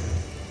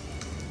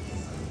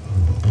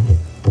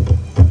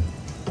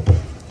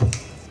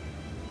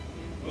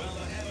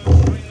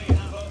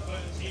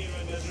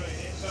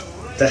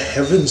 The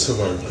heavens have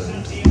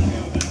opened.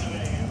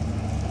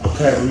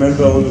 Okay,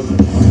 remember all the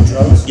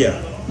controls?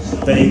 Yeah.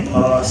 B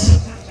pass.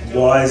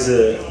 Y is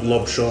a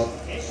Lob shot.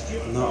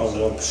 not a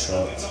lob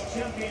shot.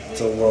 It's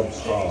a lob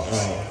pass.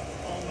 Oh.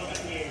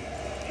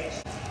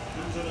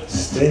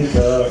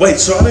 Stinker. Wait,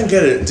 so I don't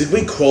get it. Did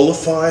we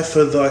qualify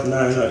for like?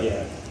 No, not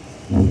yet.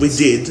 We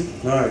did.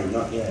 No,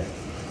 not yet.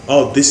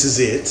 Oh, this is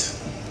it.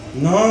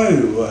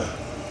 No.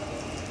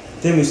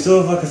 Then we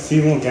still have like a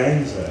few more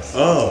games left.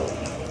 Oh.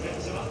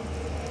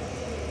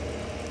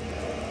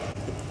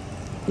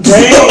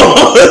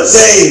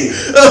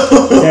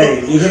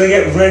 Dave, you're gonna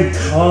get red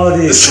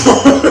carded.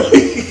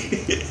 Sorry.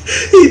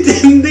 He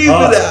didn't even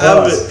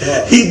have it.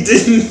 Pass. He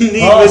didn't even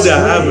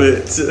have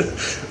it.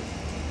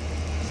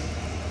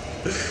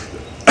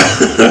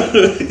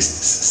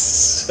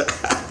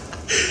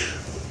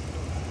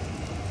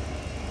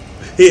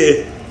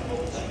 Here.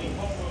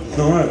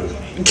 No.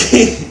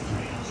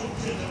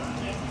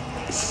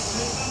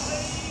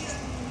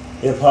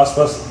 Yeah, pass.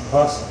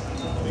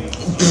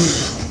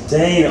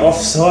 Dane,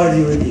 offside,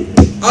 you idiot.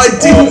 I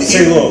didn't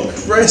see, even look.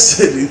 press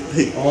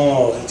anything.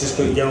 Oh, he just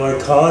got yellow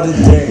carded,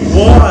 Dane.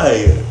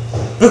 Why?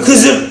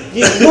 Because of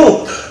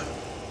look.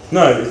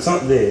 No, it's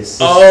not this.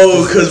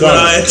 Oh, because when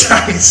don't. I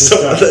attacked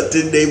someone don't. that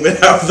didn't even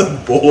have the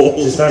ball.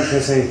 Just don't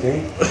press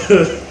anything.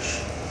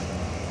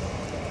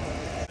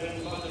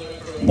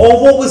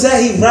 Oh, what was that?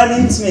 He ran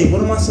into me.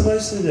 What am I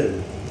supposed to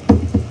do?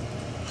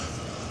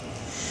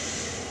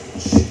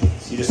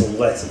 You just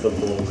let the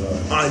ball go.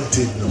 I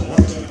did not.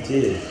 You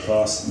did.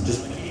 Pass.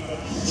 Just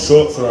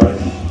short throw.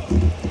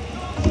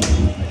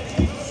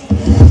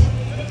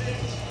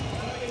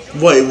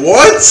 Wait,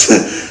 what?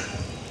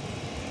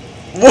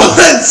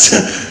 What?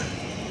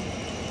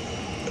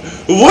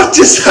 What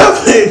just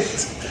happened?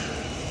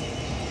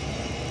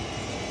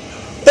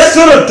 That's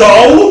not a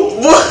goal!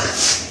 What?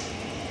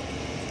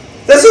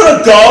 That's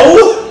not a goal!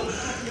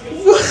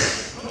 What?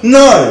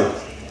 No!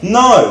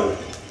 No!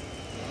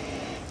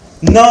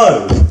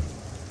 No!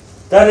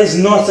 That is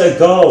not a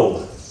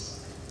goal!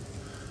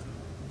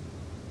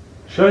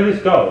 Show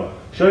this goal.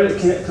 Show it.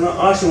 Can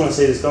I actually want to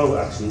see this goal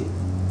actually?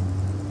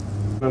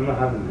 I'm not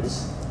having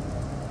this.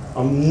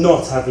 I'm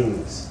not having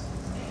this.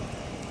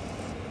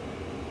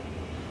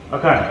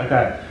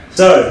 Okay.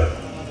 So,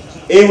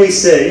 here we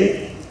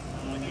see.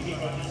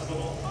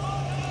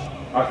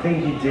 I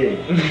think he did.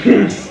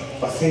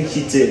 I think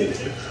he did.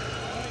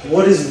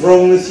 What is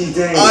wrong with you,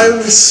 Dave?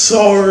 I'm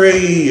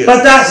sorry.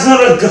 But that's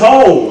not a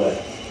goal!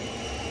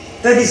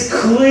 That is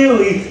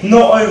clearly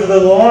not over the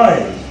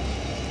line.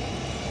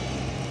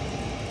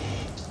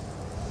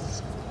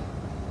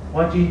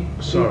 Why do you...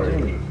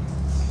 Sorry.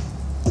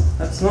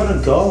 That's not a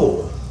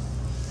goal.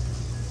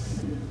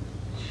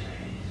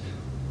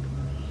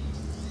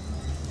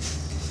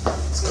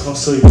 It's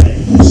costly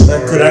games.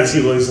 That could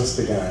actually lose us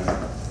the game.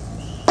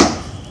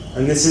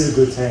 And this is a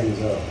good team as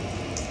well.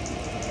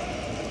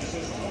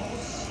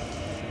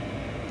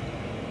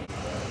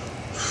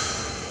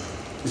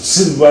 It's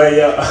just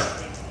way up.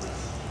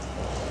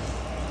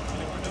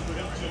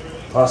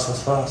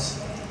 Pass.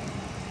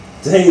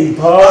 Dean,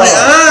 pass. I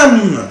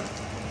am.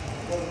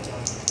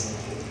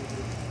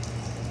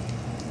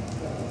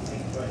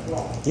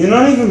 You're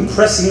not even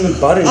pressing the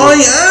button. I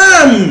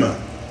am.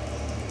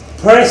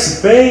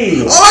 Press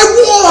B.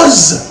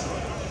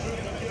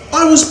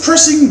 I was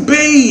pressing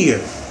B.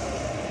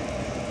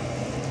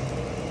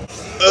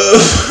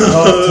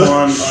 Half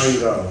time, I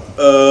go.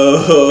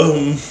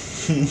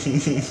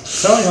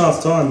 It's only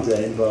half time,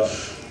 Dean, but.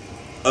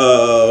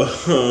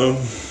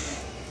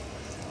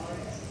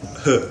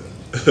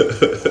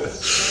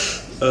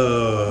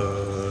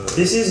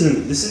 This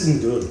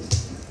isn't good.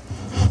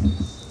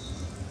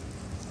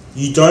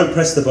 You don't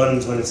press the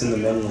buttons when it's in the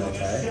menu,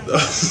 okay?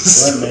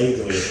 Let me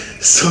do it.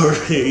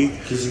 Sorry.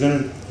 Because you're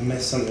gonna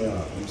mess something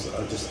up.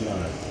 I just know.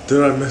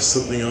 Did I mess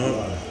something up?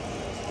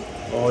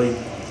 No.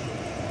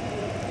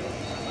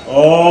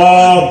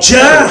 Oh,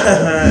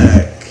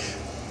 Jack!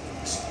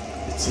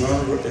 It's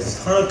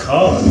not a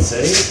card,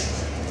 see?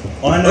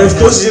 I know. Of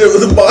course you did it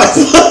with a bike.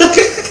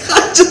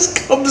 I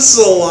just come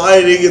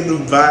sliding in the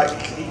back.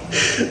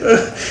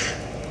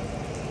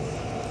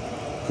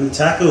 Good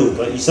tackle,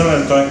 but you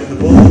sometimes don't get the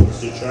ball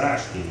because you're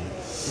trash, dude.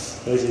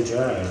 There's your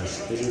trash.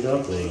 There's your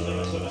double.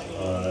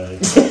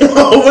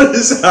 What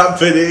is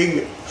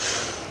happening?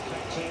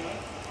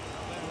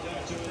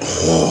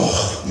 Oh.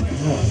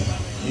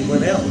 You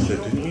went out with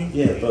it, didn't you?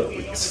 Yeah, but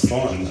it's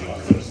fine.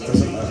 It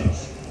doesn't matter.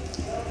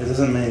 It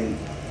doesn't mean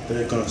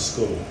they're gonna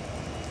score.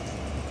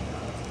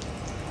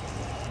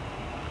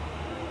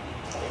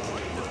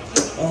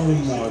 Oh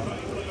my.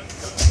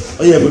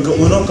 Oh yeah,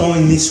 we're not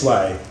going this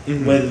way.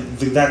 Mm-hmm. Where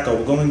that goal,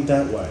 we're going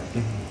that way.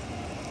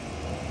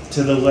 Mm-hmm.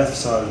 To the left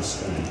side of the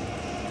screen.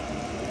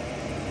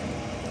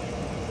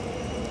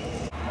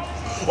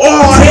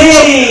 Oh,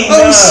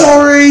 I'm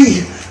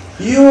sorry.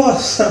 You are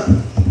so.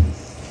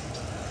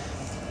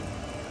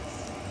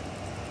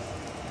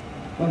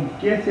 Oh,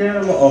 get out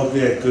of my. Oh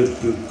yeah, good.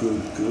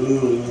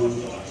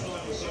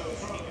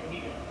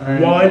 And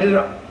Why did I?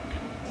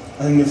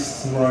 I think you've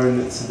thrown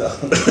it to the.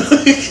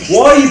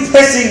 Why are you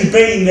pressing B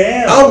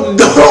now? I'm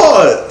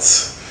not.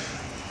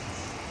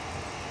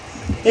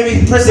 Yeah, but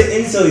you press it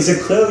instantly, so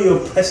clearly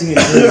you're pressing it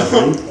through the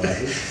replay.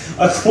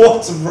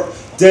 What's wrong?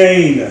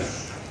 Dean!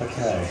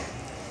 Okay.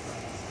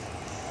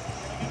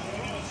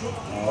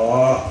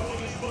 Oh.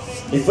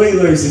 If we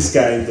lose this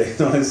game, Dean,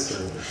 I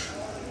swear.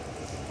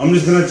 I'm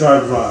just gonna try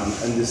and run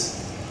and just.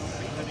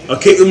 I'll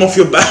kick them off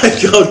your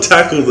back, I'll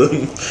tackle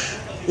them.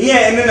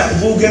 Yeah, and then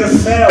we'll get a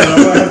foul and I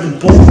won't have the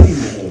ball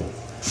anymore.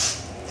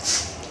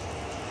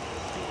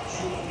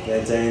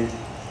 Yeah, Dean.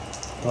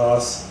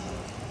 Pass.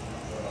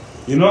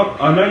 You're not.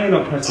 I know you're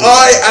not pressing.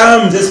 I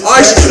am. Just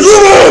I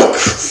look.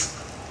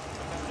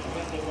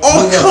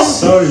 Oh You are come!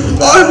 so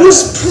bad. I was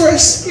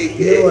pressing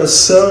You it. are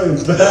so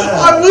bad.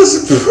 I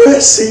was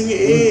pressing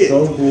it.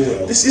 So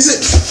bored. This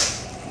isn't.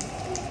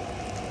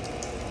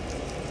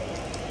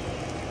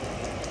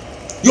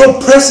 You're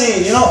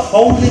pressing it. You're not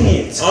holding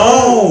it.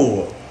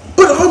 Oh,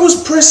 but I was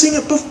pressing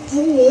it How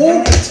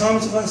before. many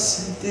times have I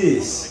said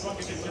this?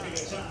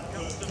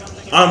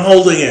 I'm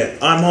holding it.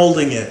 I'm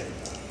holding it.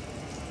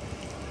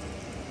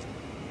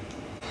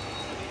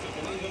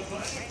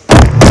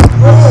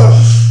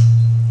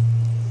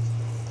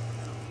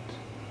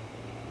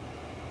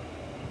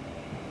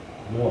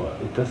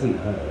 What? It doesn't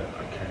hurt.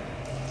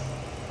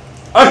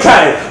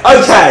 Okay.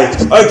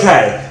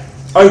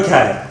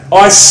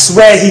 I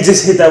swear he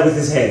just hit that with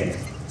his hand.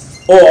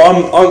 Or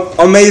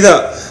I'm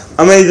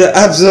either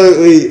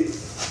absolutely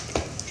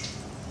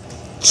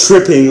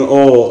tripping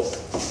or.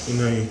 You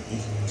know, you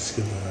can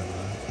skip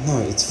that. No,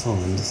 it's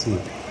fine. Listen.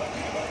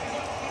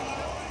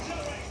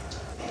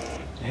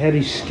 How do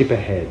you skip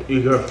ahead?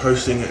 You go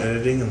posting and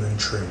editing and then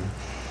trim.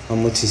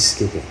 I'm literally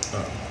skipping.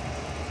 Oh.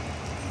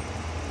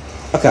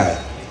 Okay.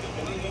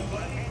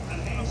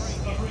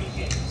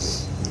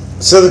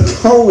 So the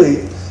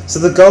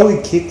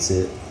goalie kicks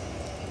it.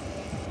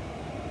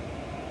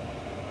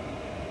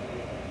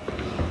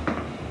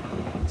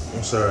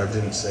 I'm sorry, I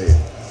didn't see it.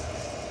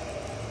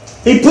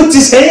 He puts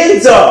his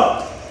hands up!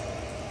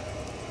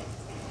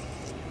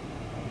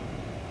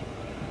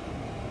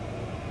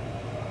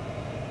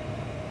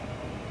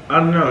 I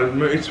don't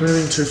know, it's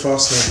moving too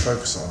fast for me to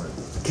focus on it.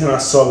 Can I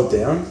slow it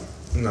down?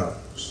 No.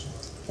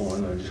 Oh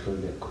no, just gotta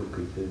get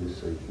quickly through this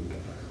so you can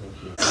get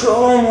back.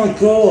 Oh my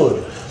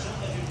god!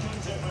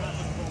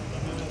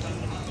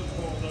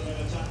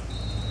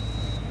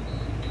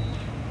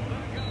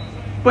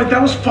 Wait,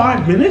 that was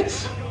 5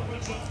 minutes?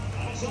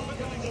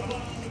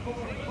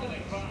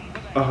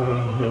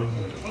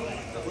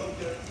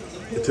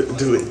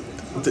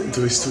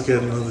 Do we still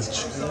get another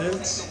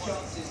chance?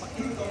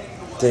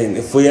 Then,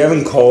 if we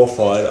haven't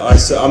qualified,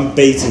 I'm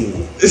beating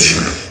you.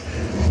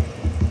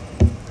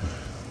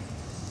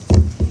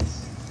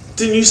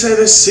 Didn't you say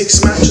there's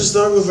 6 matches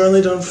though? We've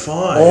only done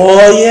 5.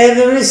 Oh yeah,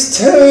 there is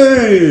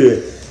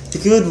 2!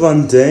 Good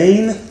one,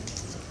 Dean.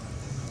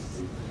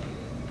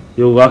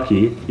 You're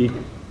lucky. You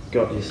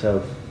got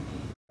yourself.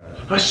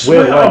 I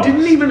swear, We're I lost.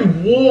 didn't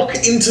even walk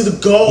Into the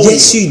goal.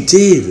 Yes, you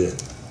did.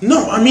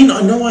 No, I mean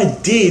I know I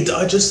did.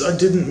 I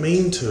didn't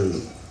mean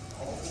to.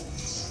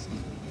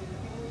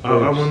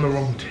 I'm on the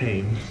wrong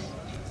team.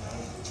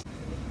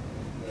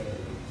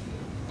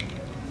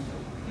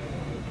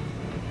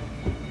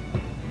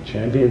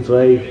 Champions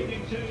League.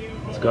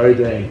 Let's go,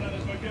 Dean.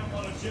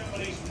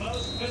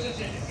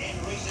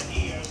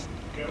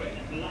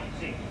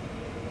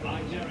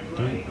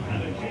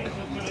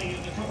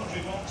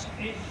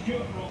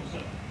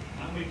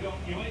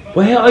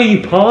 Where are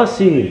you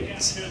passing it?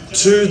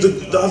 To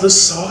the other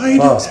side?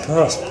 Pass.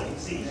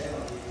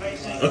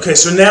 Okay,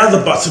 so now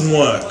the button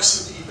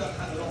works.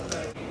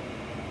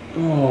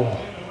 Oh,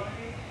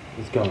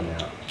 he's going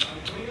out.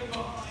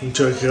 I'm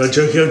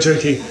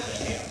joking.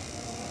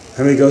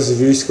 How many goals have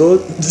you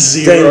scored?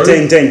 0.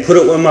 Dane, put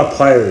it where my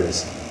player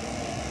is.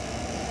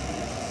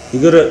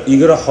 You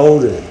gotta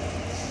hold it.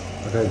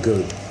 Okay,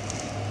 good.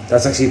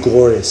 That's actually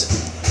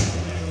glorious.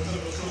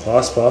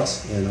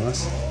 Pass. Yeah,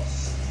 nice.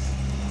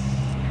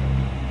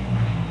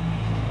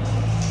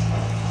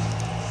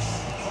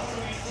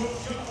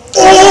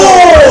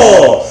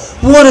 Oh!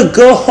 What a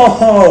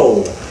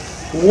goal!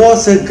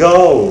 What a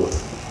goal!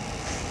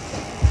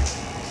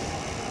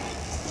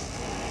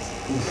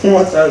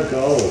 What a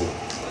goal!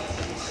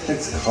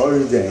 It's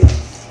Dane.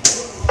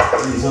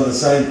 He's on the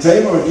same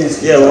team or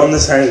against? Yeah, we're on the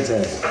same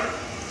team.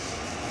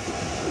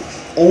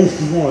 Oh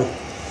my.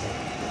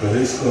 But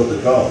who scored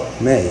the goal?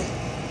 Me.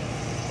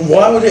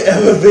 Why would it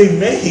ever be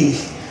me?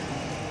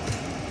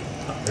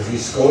 Have you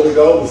scored a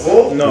goal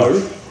before?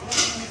 No.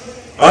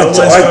 I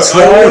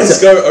I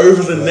always go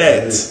over the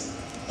net.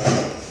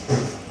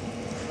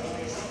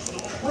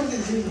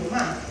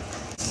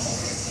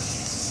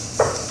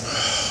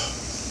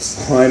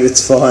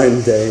 It's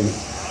fine, Dane.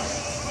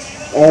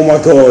 Oh my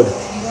god.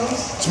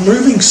 It's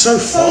moving so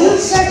So you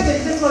fast. checked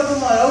it before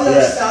tomorrow, your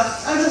Yeah.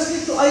 stuff. I just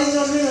need to iron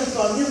your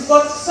uniform. You've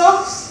got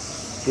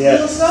socks? Yeah.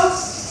 New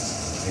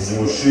socks? And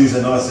your shoes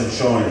are nice and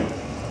shiny.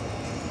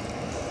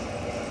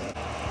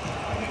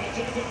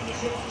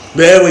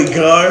 There we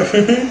go.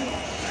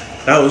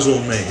 That was all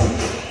me.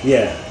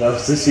 Yeah, that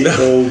was just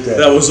all day.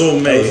 That was all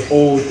That me. was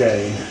all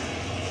day.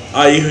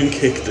 I even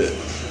kicked it.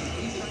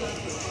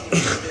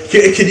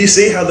 Can you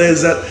see how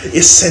there's that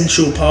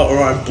essential part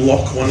where I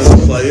block one of the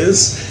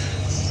players?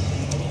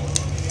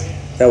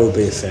 That would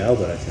be a foul,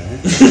 but okay.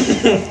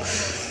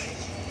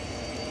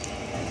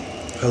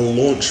 I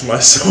launched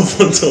myself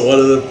onto one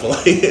of the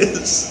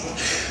players.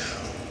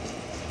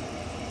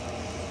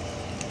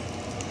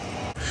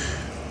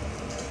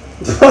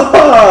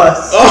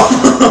 Pass!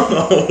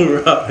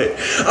 Oh, right.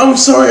 I'm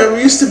sorry, I'm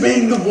used to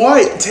being the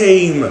white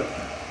team.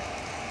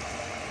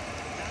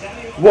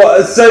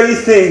 What? So you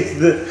think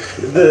the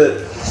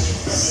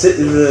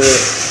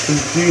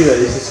computer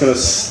is just gonna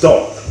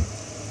stop?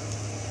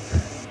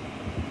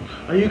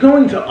 Are you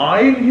going to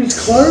iron his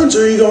clothes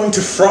or are you going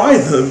to fry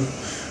them?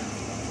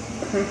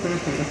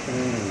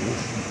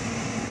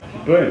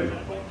 Boom.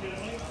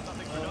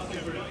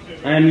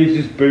 And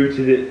you just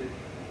booted it.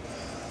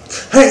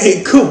 Hey,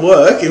 it could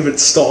work if it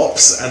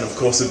stops, and of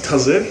course it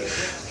doesn't.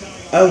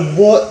 And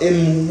what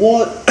in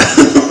what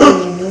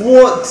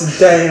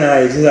day and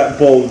age is that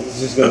ball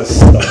just gonna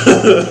stop?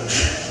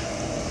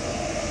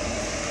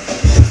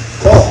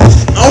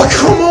 Oh,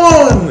 come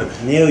on!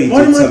 Nearly. Why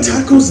do did my something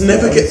tackles good,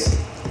 never guys.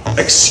 get...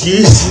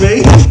 Excuse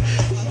me?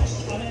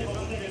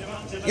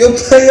 You're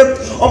playing.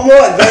 I'm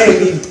right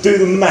there. You do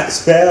the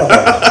max power.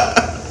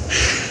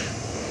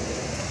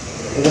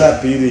 Look at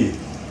that beauty.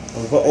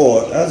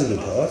 Oh, that was a good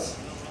pass.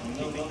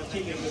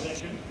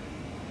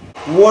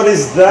 What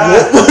is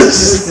that? What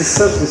was- This is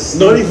such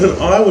a Not even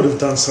I would have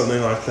done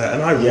something like that,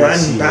 and I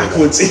Yes, ran you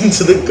backwards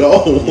into the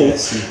goal.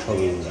 Yes, you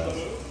probably would have.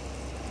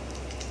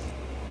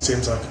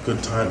 Seems like a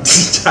good time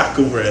to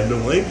tackle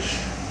randomly.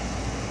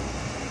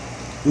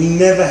 We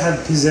never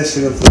had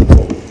possession of the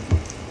ball.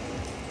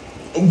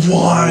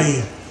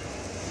 Why?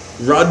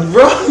 Run,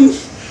 run!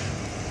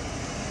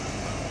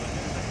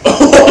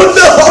 Oh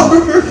no!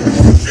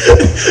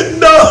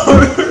 No!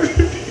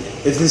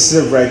 If this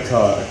is a red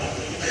card.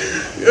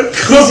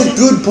 Come, He's a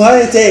good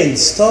player, Dan.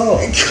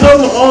 Stop.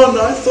 come on,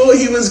 I thought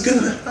he was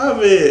gonna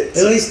have it.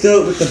 At least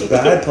do it with the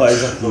bad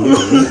players like you.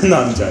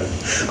 No, I'm joking.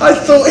 I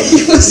thought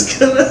he was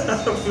gonna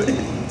have it.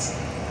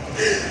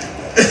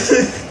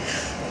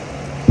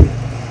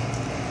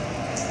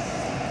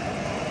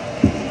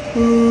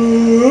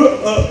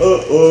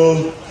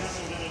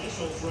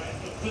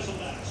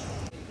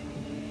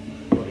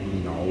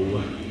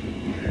 No.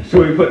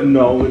 Should we put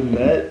no in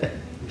that?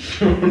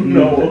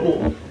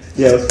 No.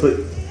 Yeah, let's put.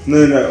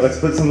 No, let's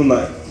put something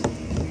like.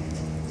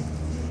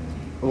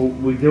 Oh,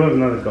 we do have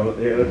another goal.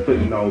 Yeah, let's put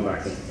no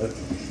back in.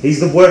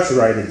 He's the worst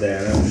rated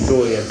there, and I'm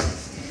sure he has.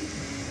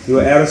 You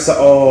were out of.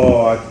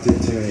 Oh, I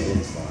did too many.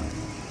 It's fine.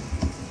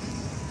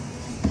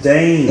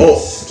 Dane. Oh,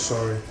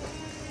 sorry.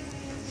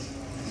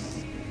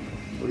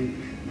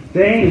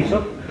 Dane,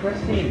 stop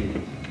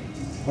pressing.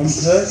 On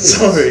purpose.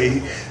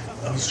 Sorry.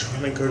 I was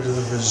trying to go to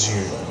the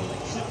resume.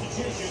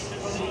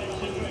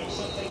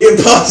 Yeah,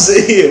 pass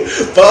it here.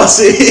 Pass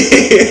it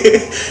here.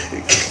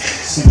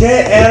 So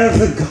get out of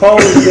the goal,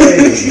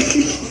 Dane.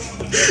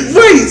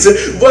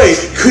 Wait.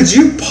 Could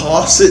you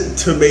pass it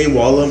to me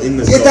while I'm in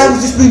the goal? Yeah, that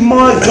would just be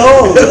my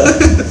goal.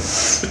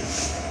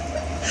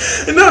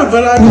 No,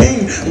 but I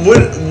mean,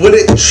 would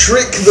it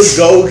trick the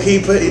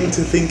goalkeeper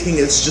into thinking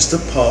it's just a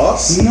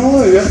pass?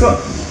 No, that's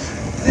not.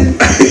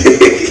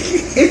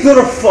 It's not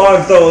a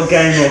 $5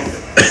 game off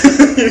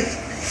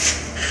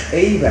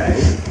eBay.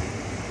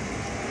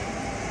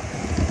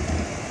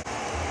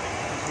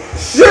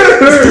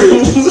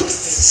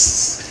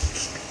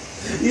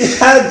 You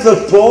had the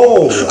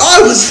ball.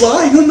 I was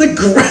lying on the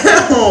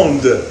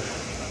ground.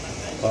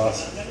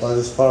 Pass. I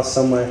just pass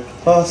somewhere.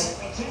 Pass.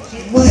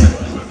 Wait.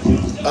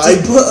 I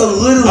put a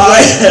little.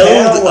 I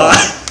held. I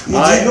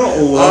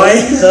I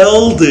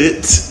held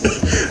it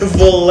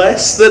for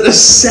less than a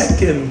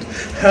second.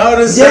 How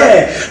does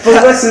Yeah, for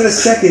less than a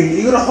second.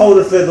 You gotta hold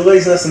it for at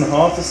least less than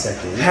half a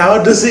second.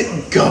 How does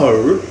it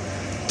go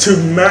to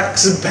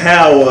max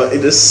power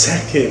in a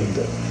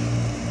second?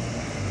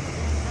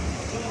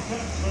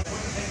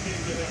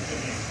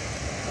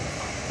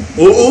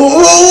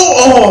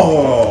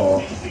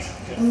 Oh!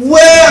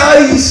 Where are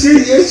you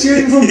shooting? You're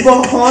shooting from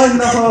behind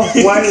the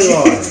halfway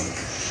line.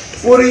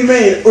 What do you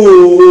mean?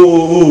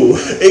 Ooh!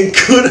 It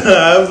could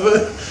have.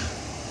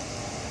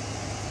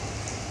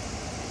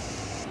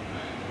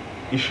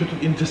 You should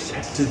have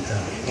intercepted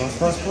that.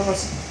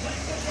 Pass.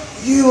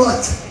 You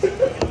what?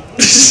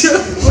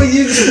 Well,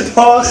 you just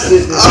passed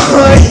it.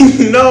 I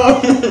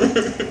know.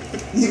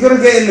 You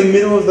gotta get in the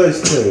middle of those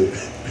two.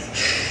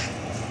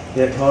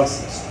 Yeah,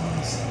 pass.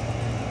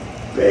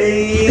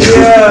 B.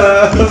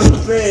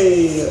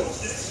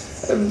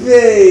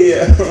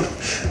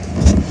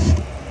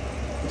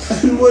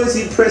 And what does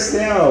he press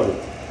now?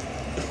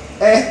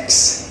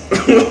 X.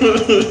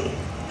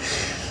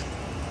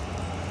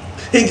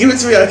 Hey, give it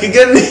to me. I can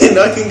get it in.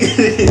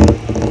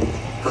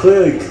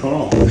 Clearly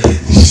can't.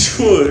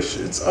 Shush.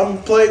 I'm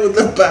playing with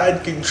a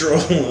bad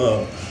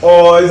controller.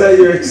 Oh, is that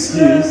your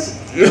excuse?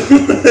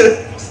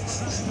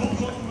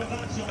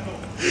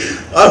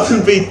 I'm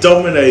gonna be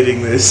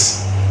dominating this.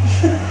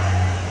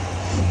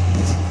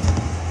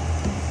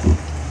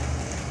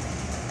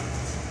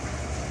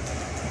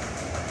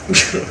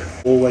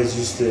 Always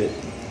used to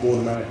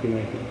automatically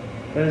make it.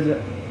 That is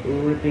a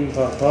ripping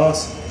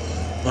pass.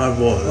 I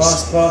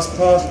was. Pass.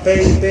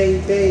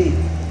 B.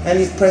 And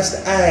you've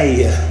pressed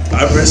A.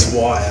 I pressed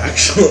Y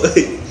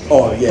actually.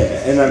 Oh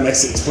yeah, and that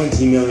makes it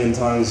 20 million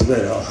times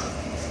better.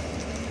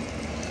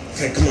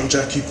 Okay, come on,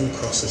 Jack. You can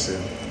cross this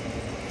in.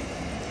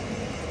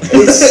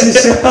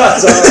 It's shut up.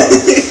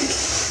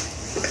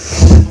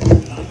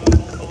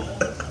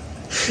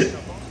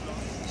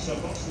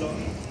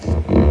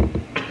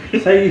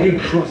 Say you can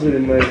cross it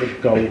and where's the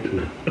goal to?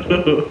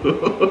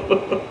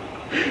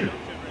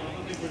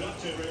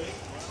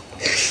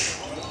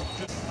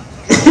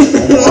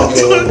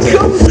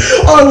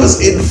 I was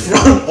in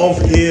front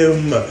of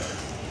him.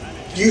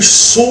 You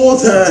saw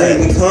that. Dean,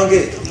 we can't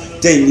get.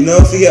 Dean, you know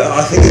if we get,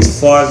 I think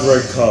it's 5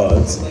 red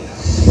cards,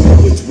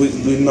 which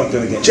we're not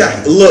going to get.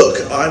 Jack,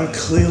 look, I'm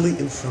clearly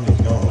in front of.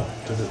 Oh,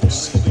 did it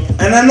just...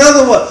 And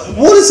another one.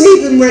 What is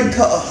even red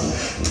card?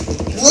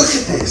 Look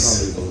at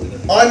this.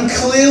 I'm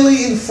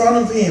clearly in front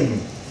of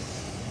him.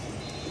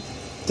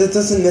 That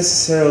doesn't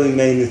necessarily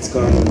mean it's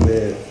going to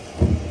be.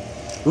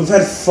 We've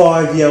had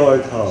 5 yellow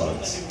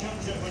cards.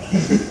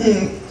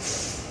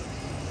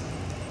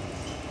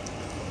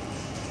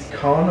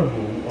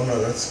 Carnival? Oh no,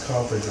 that's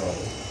Carnival.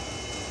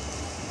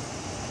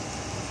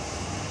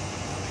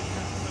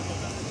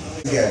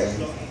 Game.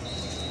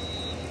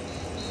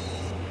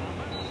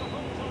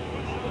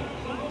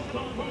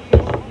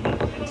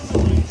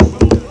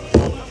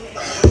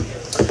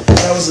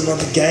 That was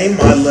another game.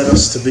 I led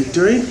us to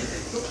victory.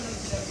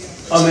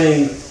 I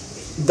mean,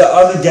 The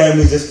other game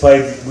we just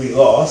played, we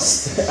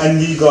lost,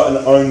 and you got an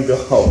own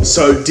goal.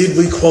 So, did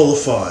we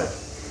qualify?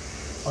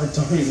 I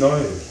don't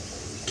know.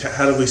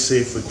 How do we see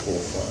if we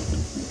qualified?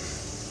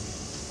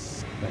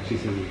 Actually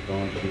says it's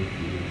gone too.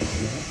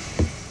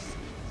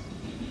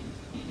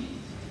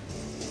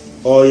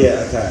 Oh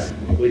yeah, okay.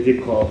 We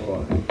did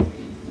qualify.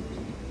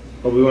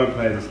 But we won't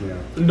play this now.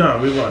 No,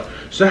 we won't.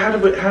 So how do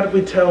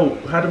we tell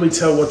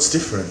what's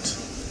different?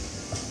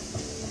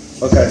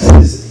 Okay, so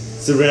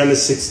it's around the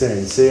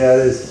 16. See how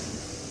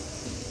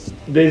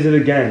these are the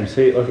games.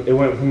 See, like, it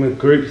went from a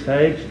group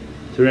stage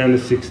to around the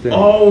 16.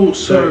 Oh,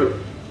 So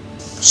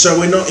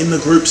we're not in the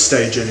group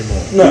stage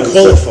anymore. No, we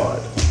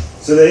qualified.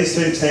 So these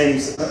two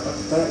teams, I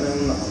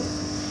don't know,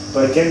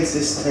 but against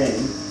this team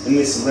in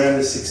this round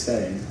of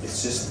 16,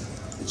 it's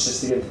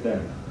just against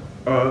them.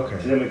 oh, okay.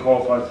 So then we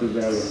qualify to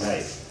the round of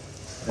 8.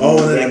 Oh, and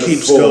then round it of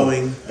keeps 4,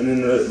 going. and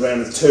then the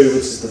round of 2,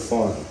 which is the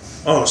final.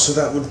 Oh, so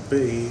that'd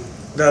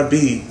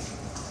be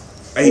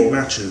 8 Four.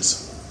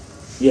 matches.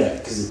 Yeah,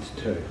 because it's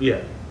 2.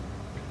 Yeah.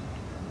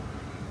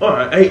 All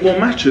right, 8 more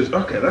matches.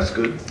 Okay, that's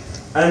good.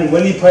 And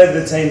when you play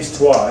the teams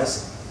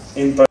twice,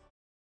 in both.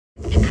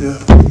 Yeah.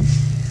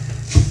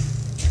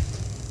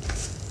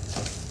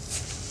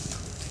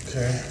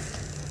 Okay.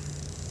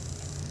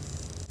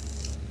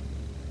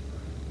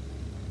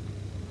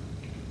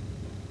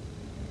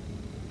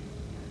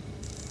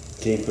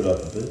 Can you put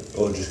up a bit,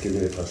 or just give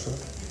me a pressure?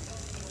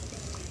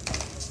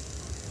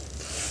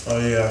 Oh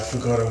yeah, I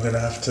forgot I'm gonna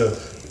have to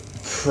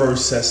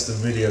process the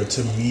video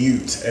to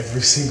mute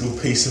every single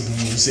piece of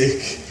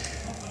music.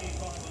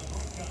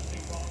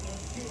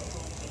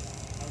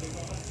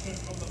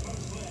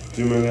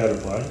 Do you remember how to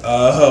play?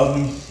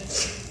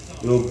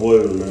 Little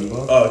boy, remember?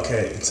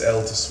 Okay, it's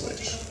L to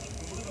switch.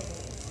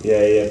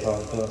 Yeah,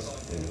 pass.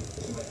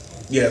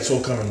 Yeah, it's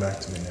all coming back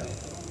to me now.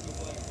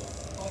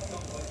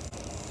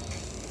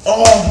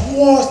 Oh,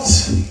 what?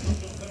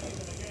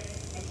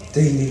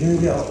 Dean, you're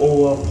gonna get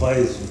all our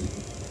players.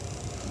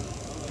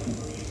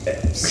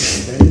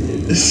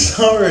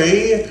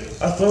 Sorry,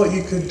 I thought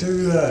you could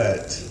do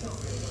that.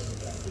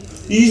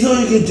 You thought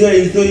you could do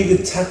it, you thought you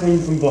could tackle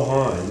him from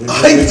behind.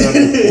 I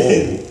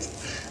did.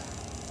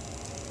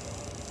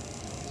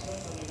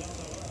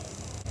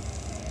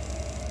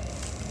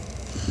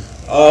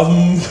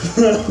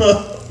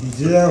 You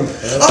did that on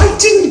purpose? I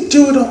didn't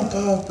do it on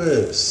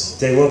purpose.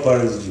 Dang, what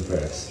buttons did you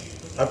press?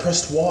 I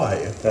pressed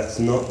Y. That's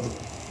not the...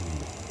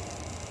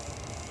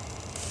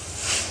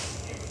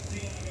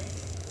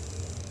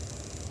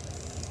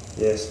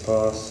 Yes,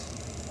 pass.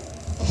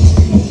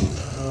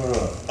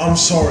 I'm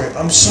sorry.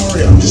 I'm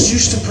just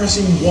used to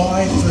pressing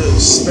Y for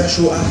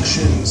special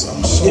actions.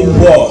 I'm sorry. In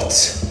what?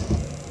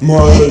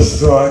 Mario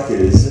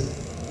Strikers?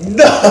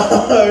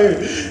 No!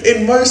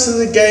 In most of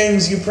the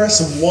games, you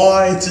press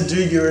Y to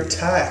do your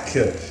attack.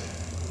 Oh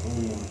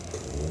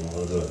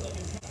my god.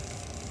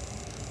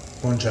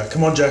 Come on, Jack.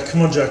 Come on, Jack.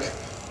 Come on, Jack.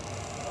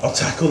 I'll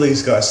tackle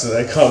these guys so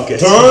they can't get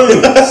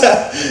Don't!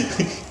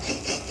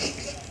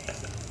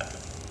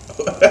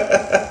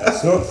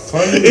 It's not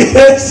funny.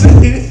 Yes,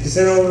 it is. Because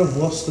then I would have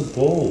lost the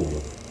ball.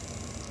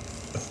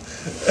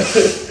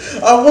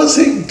 I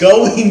wasn't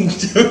going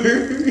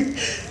to.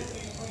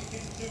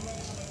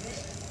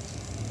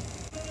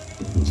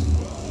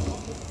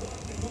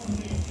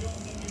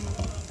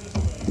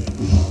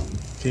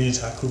 Can you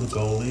tackle the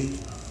goalie?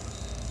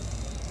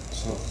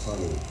 It's not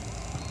funny.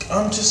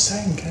 I'm just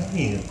saying, can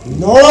you?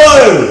 No!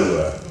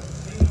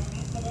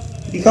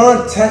 You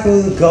can't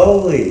tackle the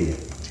goalie.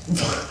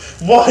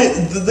 Why?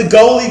 The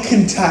goalie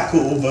can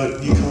tackle,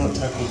 but you can't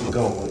tackle the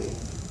goalie.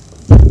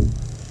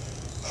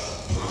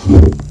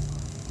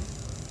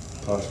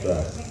 Pass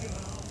back.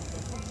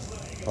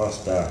 Pass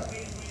back.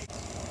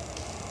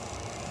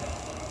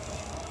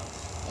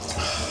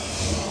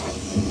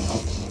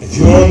 If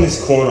you're on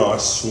this corner, I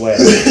swear.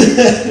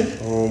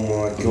 Oh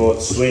my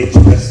god, switch.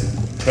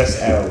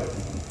 Press L.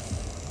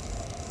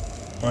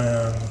 I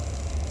am.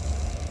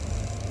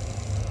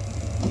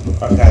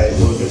 Okay,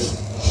 we'll just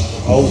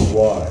hold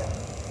Y.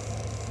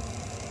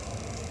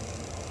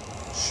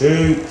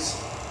 Shoot.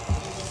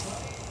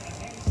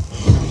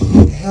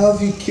 How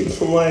have you kicked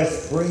away a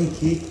free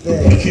kick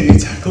there? Can you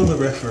tackle the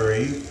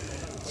referee?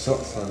 It's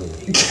not funny.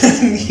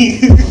 Can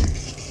you?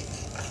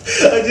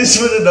 I just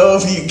want to know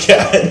if you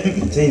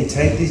can. Dean,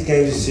 take these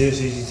games as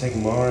seriously as you take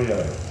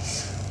Mario.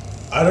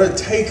 I don't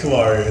take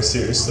Mario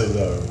seriously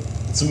though.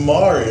 It's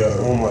Mario.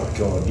 Oh my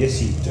god,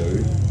 yes you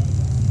do.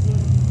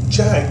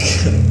 Jack,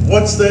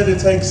 what's there to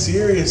take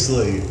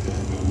seriously?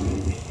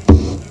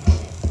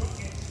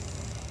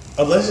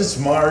 Unless it's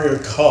Mario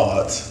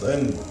Kart,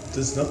 then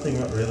there's nothing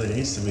that really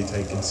needs to be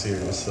taken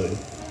seriously.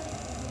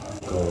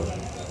 God.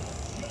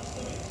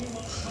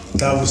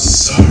 That was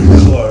so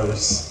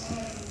close.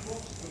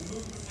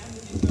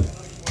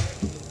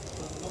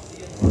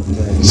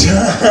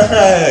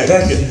 Jack!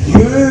 That's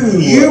you!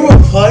 You were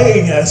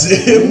playing as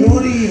him!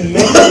 What do you mean?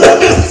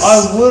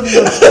 I wouldn't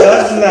have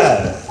done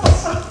that!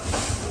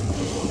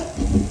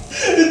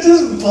 It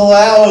just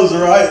plows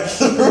right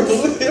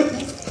through him.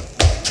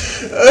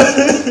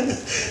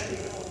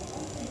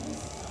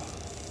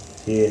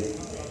 Here.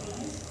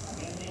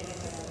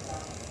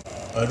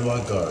 Where do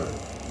I go?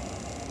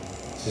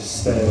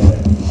 Just stay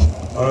there.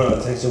 Oh no,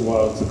 it takes a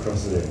while to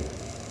cross it in.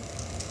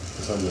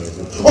 For some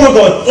reason. Oh my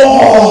god!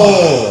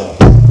 Oh!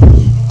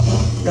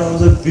 That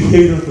was a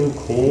beautiful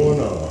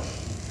corner.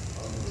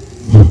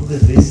 Look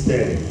at this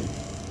thing.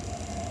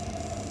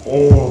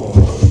 Oh.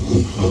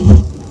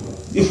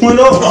 We're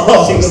not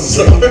watching a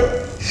sorry.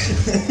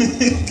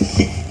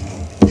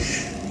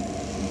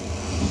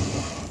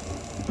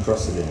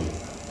 Cross it in.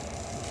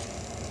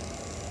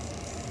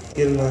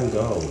 Get an own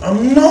goal.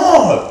 I'm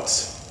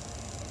not!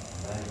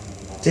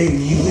 Dude,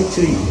 you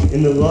literally,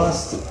 in the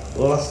last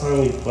time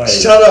we played,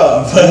 Shut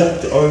up!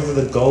 walked over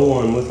the goal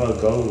line with our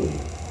goalie.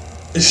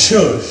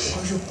 Shush.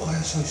 Why is your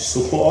player so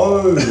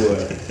slow?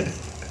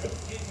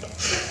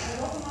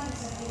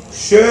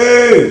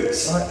 Shoot!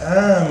 I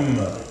am.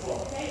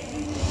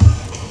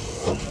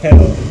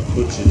 Hell,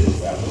 butchered it.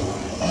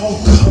 Oh,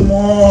 come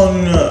on.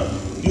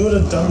 You would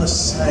have done the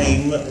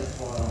same.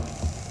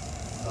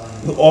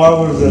 I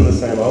would have done the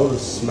same. I would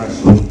have smashed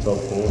it in the top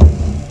corner.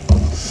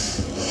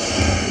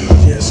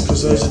 Yes,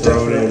 because those are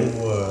Throw it in.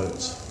 definitely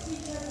words.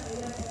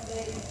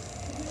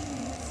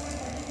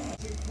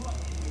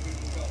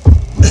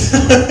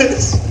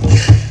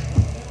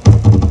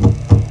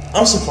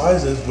 I'm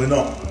surprised that we're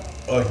not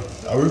like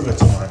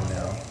overtime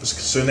now.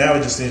 So now we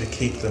just need to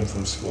keep them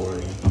from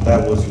scoring.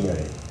 That was me.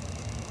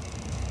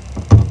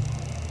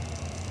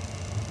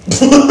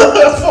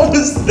 What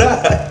was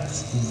that?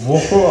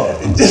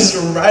 What? It just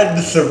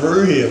ran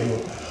through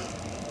him.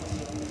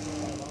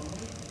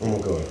 Oh my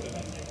god.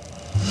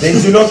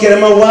 Then do not get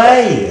him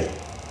away!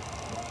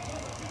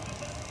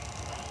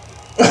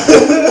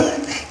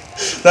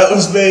 That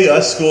was me. I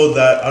scored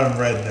that. I'm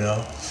red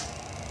now.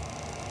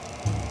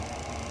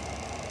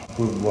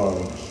 We've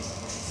won.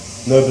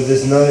 No, but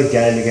there's another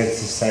game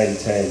against the same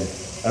team,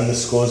 and the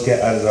scores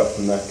get added up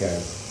from that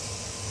game.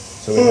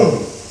 So we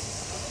haven't.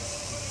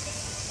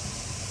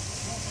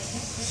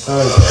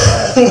 So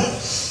bad.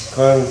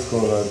 Can't even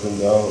score an open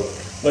goal.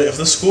 Wait, if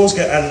the scores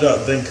get added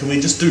up, then can we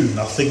just do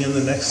nothing in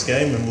the next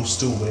game and we'll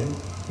still win?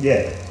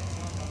 Yeah.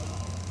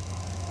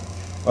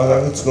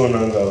 I could score an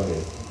own goal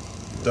here.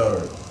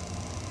 Don't.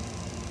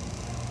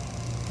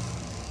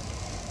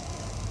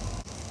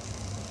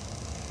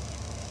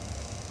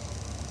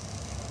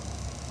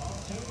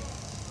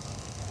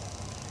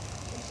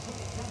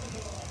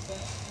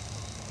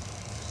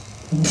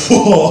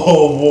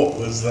 Whoa, what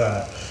was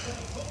that?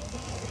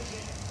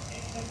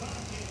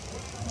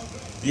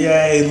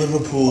 Yay,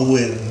 Liverpool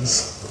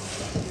wins.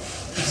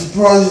 I'm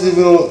surprised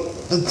even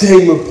what the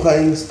team we're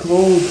playing is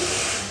called.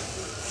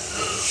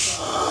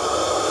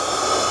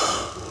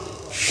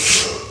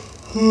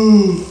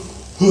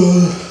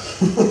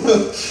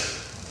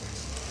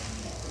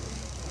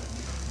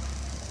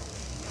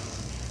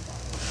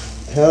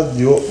 How'd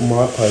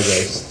my play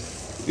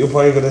goes? Your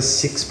player got a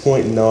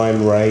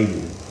 6.9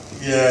 rating.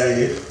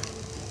 Yay.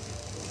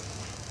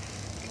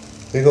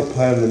 We got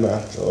player of the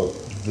match of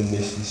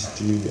Vinicius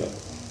Jr.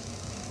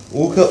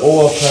 Look at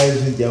all our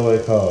players with yellow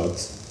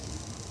cards.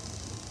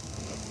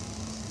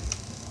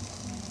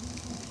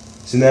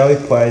 So now we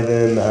play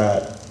them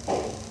at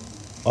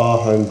our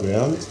home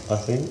ground, I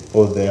think,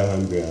 or their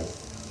home ground.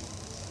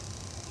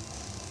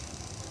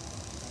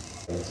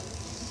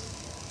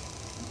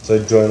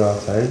 So join our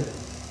team.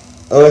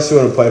 Unless you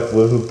want to play for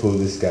Liverpool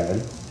this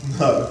game.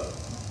 No.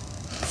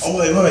 Oh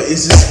wait,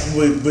 is this,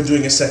 we're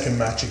doing a second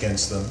match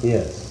against them?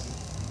 Yes.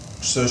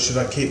 So should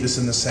I keep this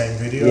in the same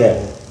video?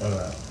 Yeah.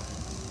 Or,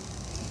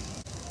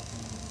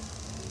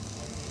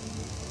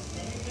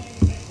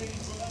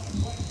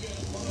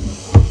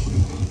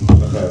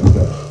 okay.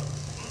 Okay.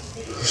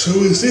 So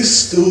is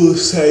this still the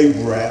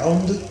same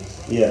round?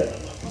 Yeah.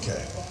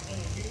 Okay.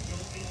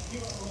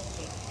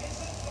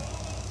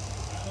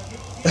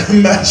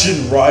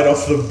 Imagine right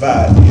off the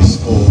bat you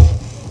score.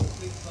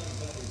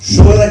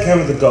 Surely they came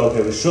with the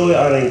goalkeeper. Surely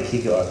I didn't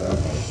kick it like that.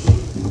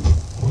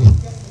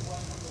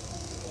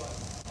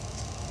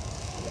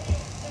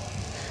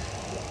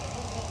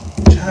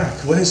 Jack,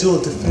 where's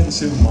your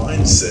defensive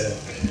mindset?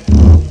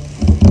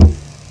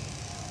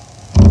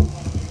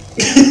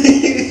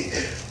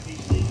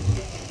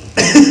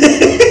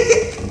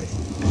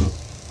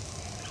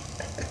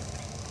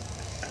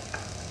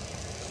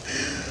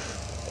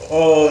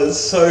 Oh, it's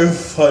so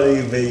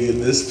funny being in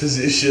this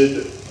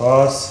position.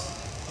 Pass.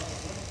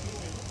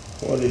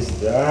 What is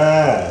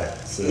that?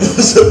 It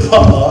was a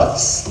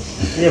pass.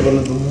 Yeah,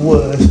 but the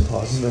worst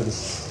pass I've ever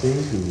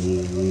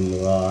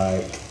seen.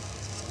 Like,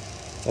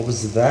 what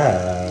was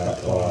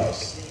that? Like,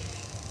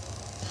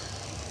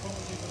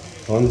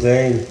 one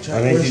thing.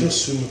 Jack, where's your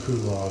Sumaku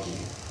Lagi?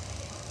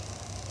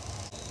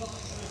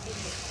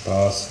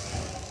 Pass.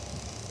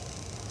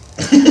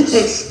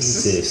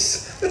 What's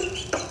this?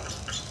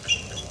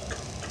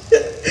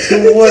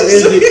 What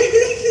is it?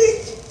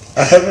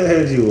 I haven't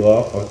heard you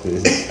laugh like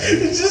this.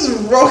 It just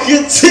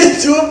rockets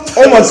into a post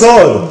Oh my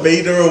god! a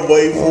meter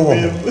away from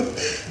him.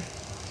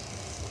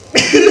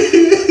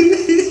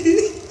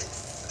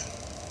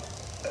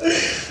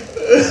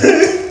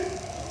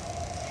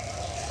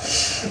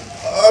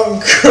 I'm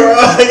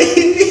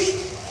crying.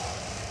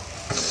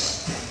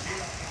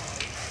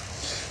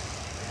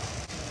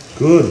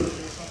 Good.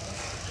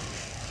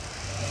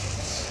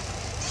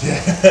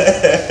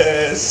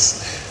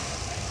 Yes.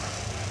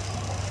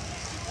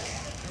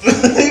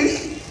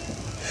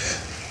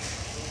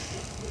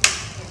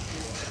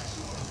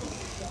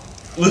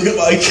 Look at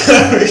my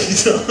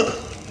character.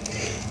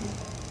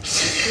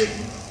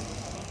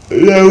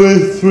 Yeah, we're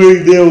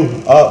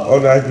 3-0 up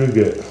on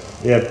aggregate.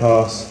 Yeah,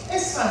 pass.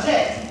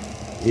 Esmaget.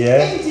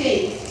 Yeah?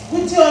 Indeed.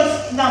 With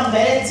your number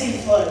and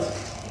team first.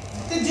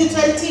 Did you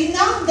tell team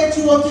now that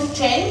you want it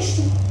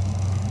changed?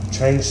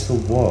 Change to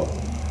what?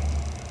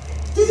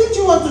 Didn't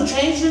you want to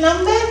change the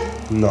number?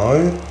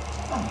 No.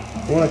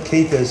 I want to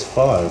keep it as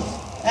 5.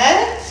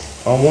 Eh?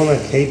 I want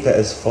to keep it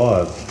as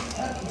 5.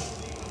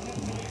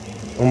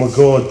 Oh my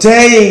god,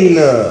 Dane!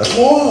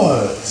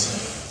 What?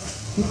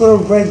 You got a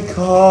red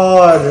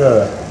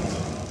card.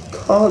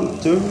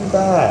 Can't do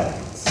that.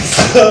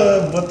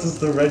 What does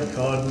the red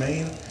card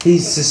mean?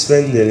 He's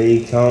suspended.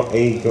 He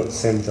got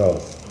sent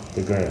off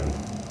the ground.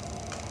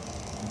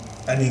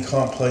 And he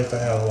can't play for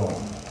how long?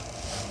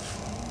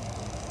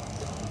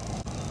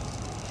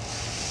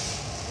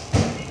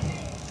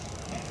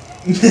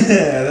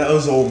 Yeah, that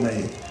was all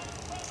me.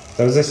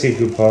 That was actually a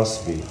good pass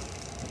to be.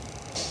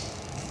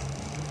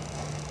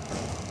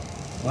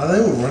 Why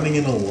they were running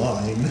in a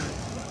line?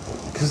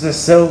 Because they're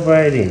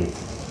celebrating.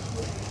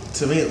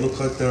 To me, it looked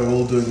like they were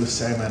all doing the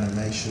same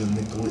animation and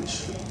the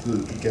glitch,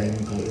 the game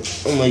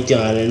glitch. Oh my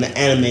god, an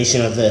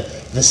animation of the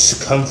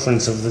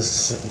circumference of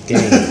this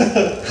game.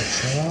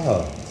 Shut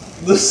up.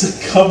 The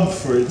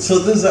circumference.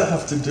 What does that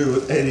have to do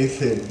with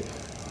anything?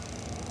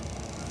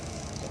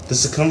 The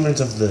circumference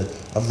of the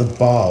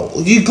ball.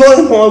 You got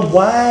in my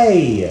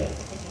way.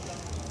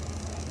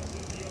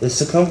 The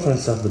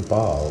circumference of the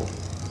ball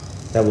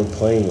that we're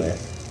playing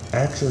with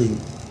actually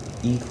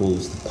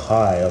equals the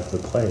pi of the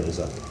players.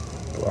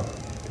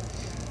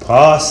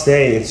 Pass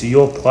it into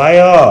your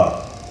player. Oh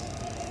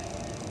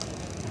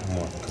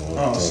my god.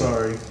 Oh,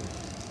 sorry.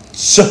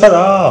 Shut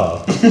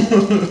up.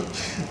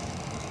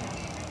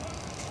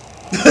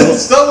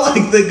 It's not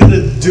like they're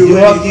gonna do You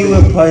anything. you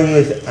were playing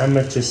with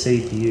amateur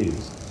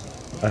CPUs,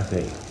 I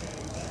think.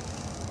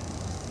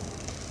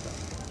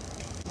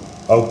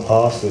 I'll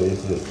pass it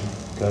if it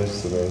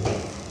goes to me.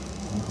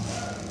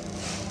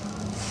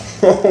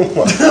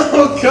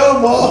 Oh,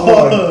 come on!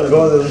 Oh my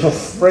god, it was a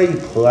free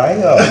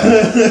player.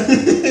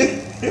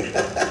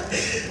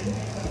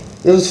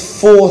 There was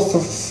 4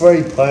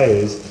 free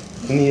players,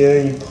 and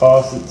you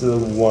passed it to the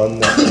one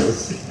that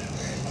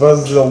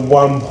was the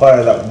one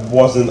player that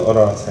wasn't on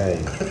our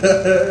team.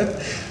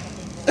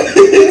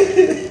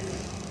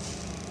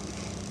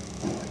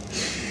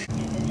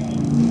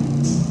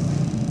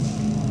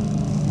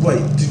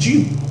 Wait, did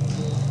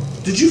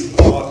you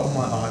fart on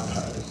my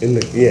iPad? In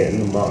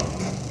the mud.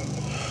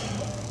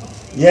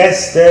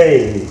 Yes,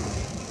 Dave.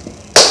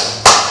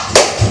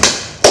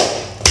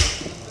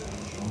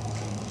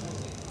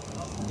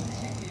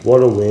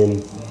 What a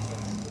win.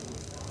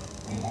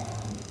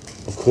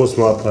 Of course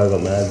my player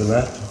got mad at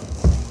that.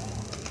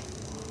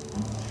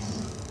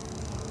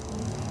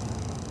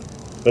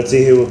 Let's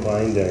see who we're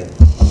playing, Dave.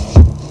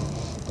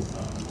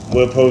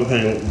 We're probably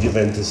playing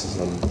Juventus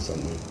or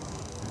something.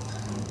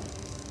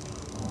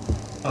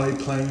 Are you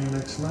playing your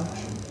next match?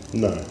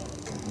 No.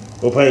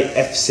 We're playing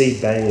FC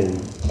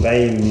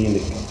Bayern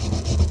Munich.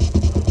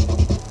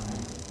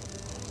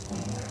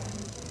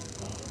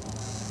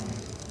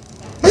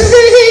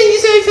 You're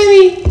so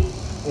funny.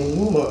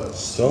 What?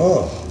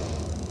 Stop.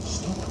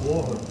 Stop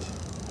what?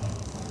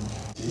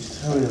 Just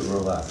tell me to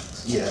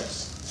relax. Yes.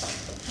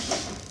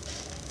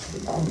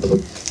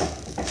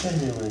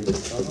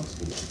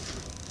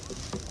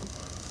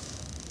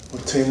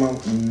 What team are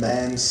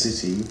Man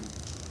City?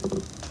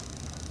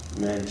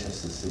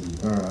 Manchester City.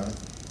 Alright.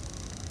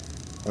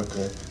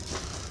 Okay.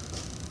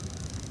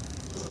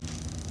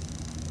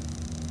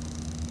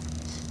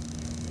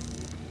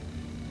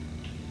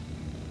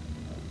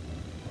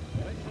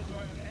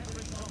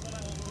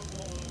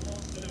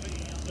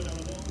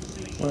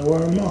 Wait,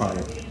 where am I?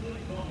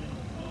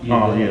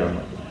 Oh, yeah.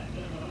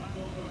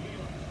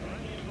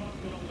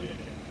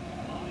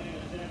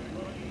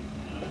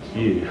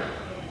 You.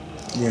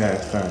 Yeah,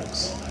 thanks.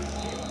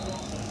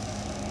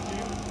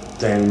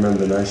 Don't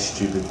remember no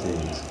stupid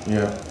things.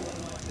 Yeah.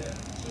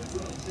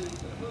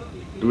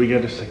 Do we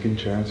get a second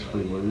chance if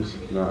we lose?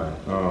 No.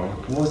 Oh.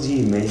 What do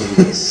you mean you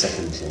get a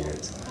second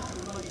chance?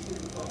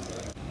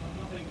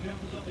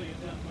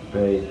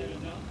 B.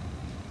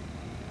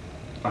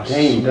 I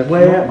Dang, that's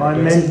swear not I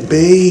good. meant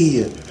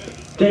B.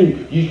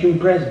 Dang, you can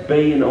press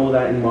B and all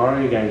that in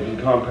Mario games, you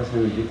can't press it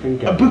in a different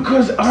game.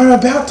 Because I'm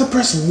about to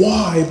press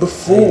Y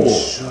before. Dang,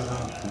 shut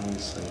up.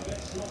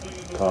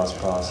 Pass.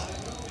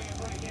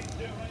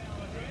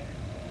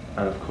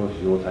 And of course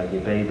you're taking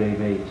B,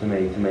 to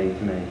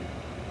me.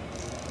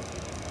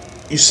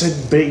 you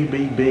said B.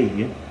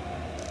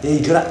 Yeah,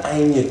 you gotta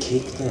aim your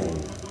kick then.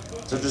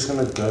 It's not just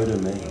gonna go to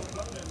me.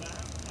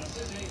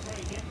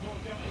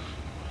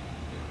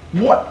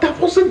 What? That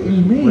wasn't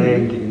me.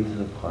 Rammed into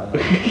the player.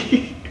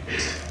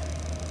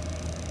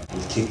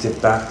 You kicked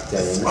it back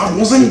then. I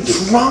wasn't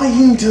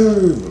trying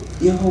to.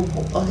 Yo,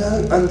 I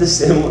don't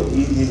understand what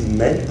you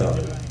meant though.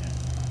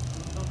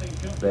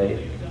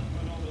 Babe.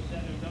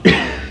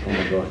 Oh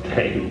my god,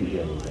 Dave.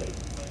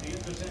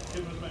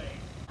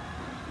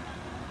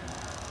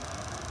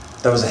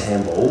 That was a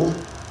handball.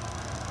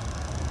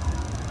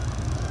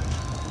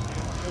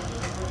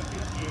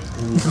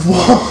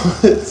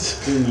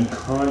 What? Dude, you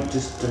can't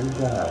just do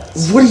that.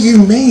 What do you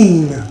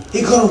mean?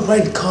 He got a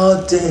red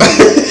card, Dave.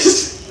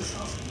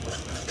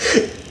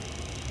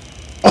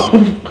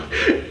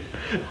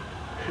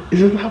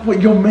 Isn't that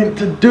what you're meant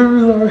to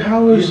do though?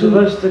 How You're else?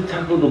 supposed to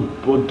tackle the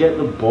or get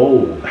the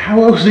ball.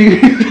 How else are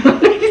you?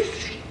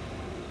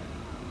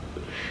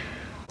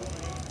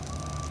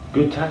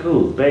 Good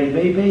tackle, babe.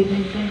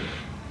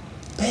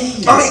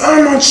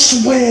 I might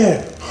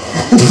swear.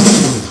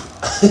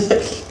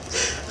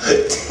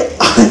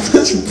 I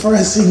was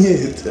pressing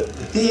it,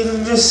 You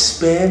even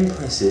just spam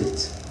press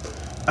it.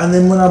 and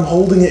then when I'm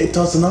holding it, it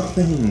does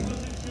nothing.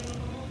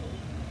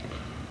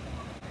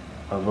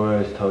 I've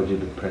always told you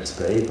to press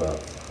B, but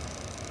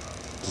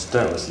just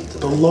don't listen to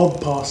The me.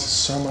 lob pass is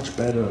so much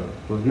better.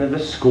 We've never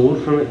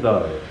scored from it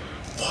though.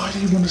 Why do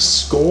you want to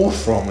score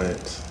from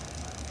it?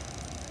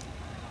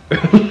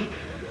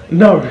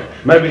 No,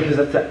 Maybe because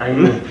that's the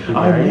aim of the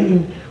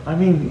game. I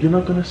mean, you're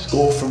not gonna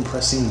score from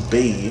pressing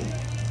B.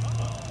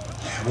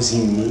 How was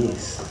he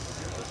missed?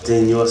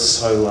 Dan, you're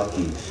so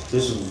lucky.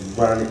 Just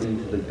run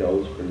into the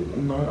goals pretty much.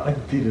 No, I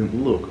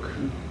didn't look.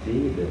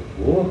 You did.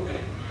 Look.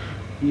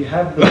 You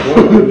have the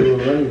ball and you're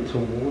running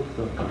towards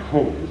the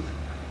goals.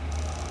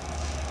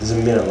 There's a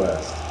minute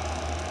left.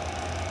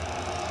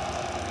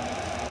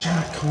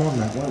 Jack, come on,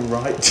 that went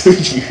right to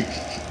you.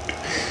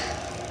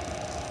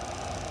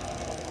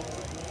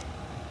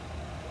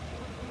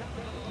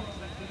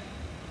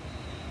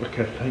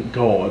 Okay, thank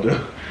God.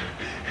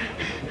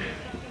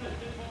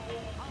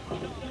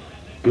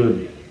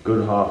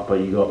 Good half, but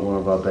you got one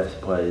of our best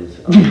players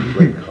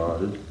red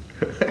carded.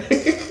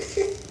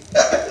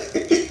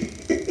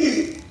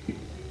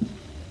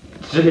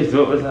 Jeez,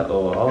 what was that?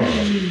 Oh.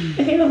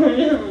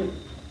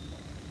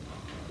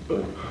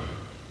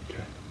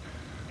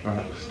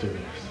 Alright, let's do this.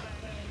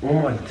 Oh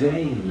my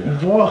damn.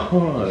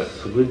 What?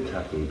 So good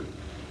tackled.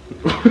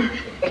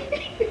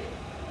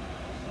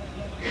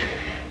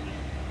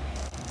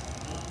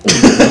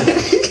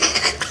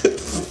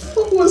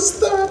 What was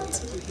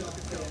that?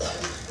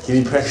 Can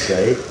you press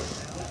J?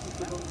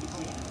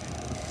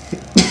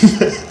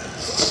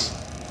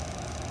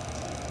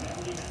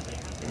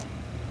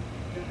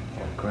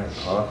 Oh, great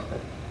pass.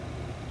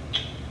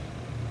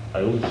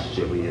 I always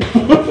shit with you.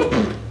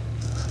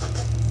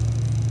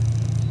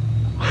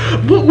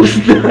 What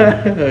was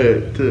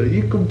that?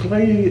 You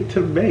complaining it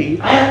to me?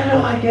 How did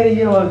I get a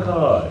yellow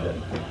card?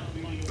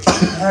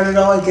 How did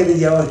I get a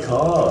yellow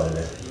card?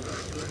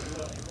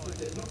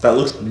 That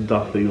looks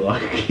nothing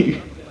like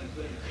you.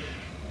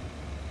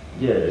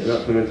 Yeah,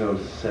 not to mention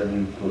I'm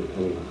 7 foot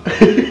tall.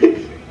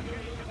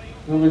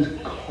 What was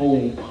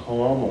Cole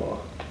Palmer?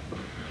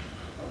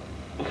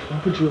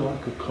 How would you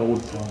like a cold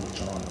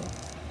parmigiano?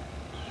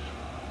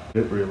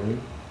 It really?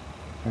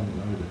 I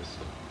hadn't noticed.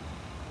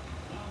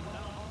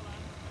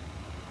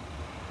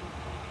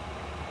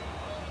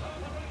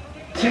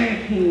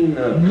 Dane!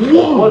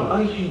 What? What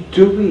are you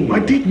doing? I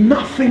did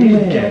nothing You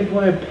there. gave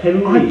away a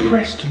penalty. I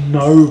pressed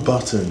no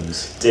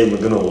buttons. Damn, we're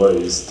gonna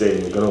lose.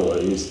 Damn, we're gonna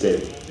lose.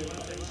 Damn.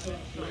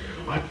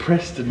 I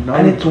pressed no.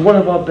 And it's one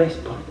of our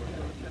best players.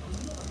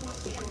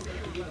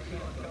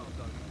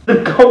 The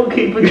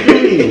goalkeeper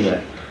doing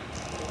that.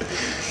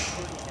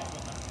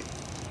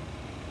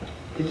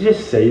 Did you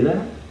just see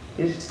that?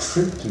 He just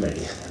tripped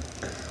me.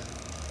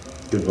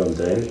 Good one,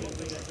 Dane.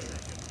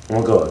 Oh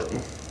my god.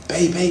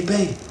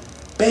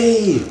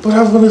 B. But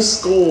I'm gonna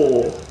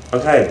score.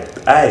 Okay,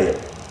 A.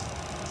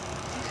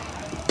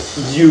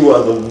 You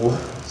are the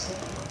worst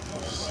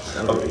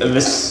I've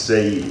ever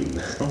seen.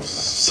 I'm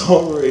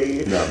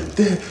sorry. No.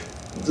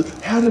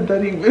 How did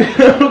that even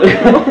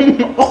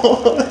come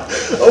on?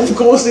 Of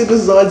course he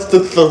decides to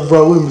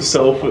throw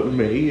himself at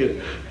me.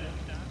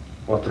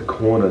 What's a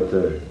corner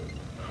do?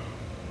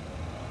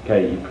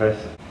 Okay, you press.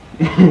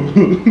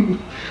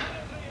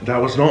 That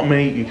was not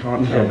me, you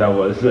can't Yeah, tell. that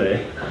was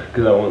me.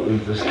 Because I want them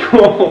to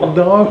score.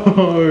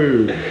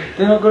 No.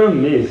 They're not gonna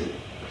miss.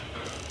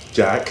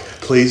 Jack,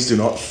 please do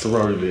not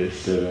throw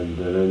this. Dun,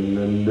 dun,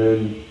 dun,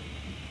 dun,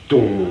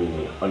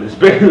 dun. On his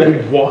back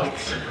leg. What?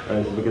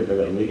 I just look at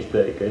that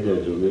mistake. I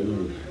don't do it.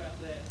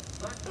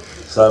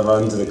 So I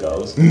run to the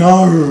goals.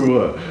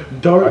 No!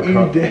 Don't I you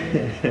can't.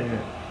 dare.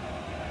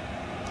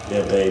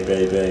 Yeah,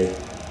 babe.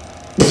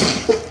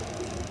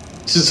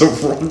 Just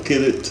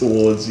rocket it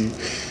towards you.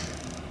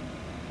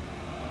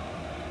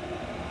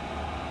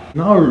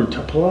 No,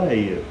 to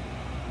play.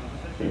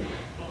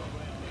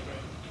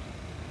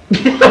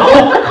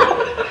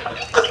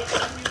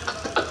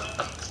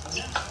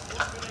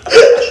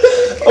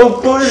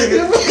 Oh, boy,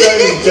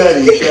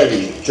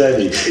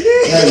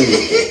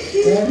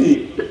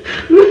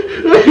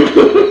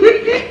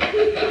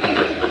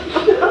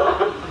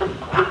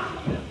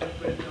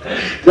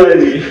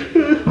 Daddy.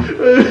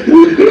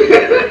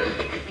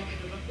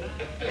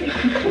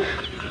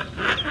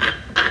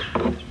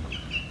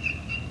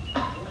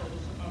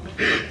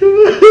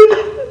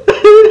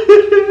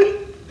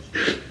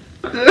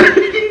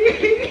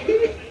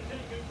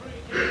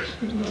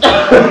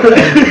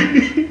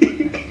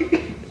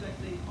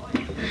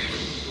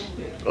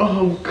 Oh,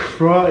 I'm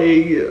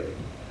crying.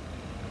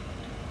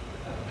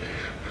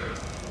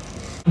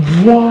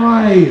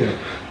 Why?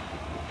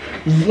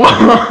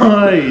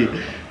 Why?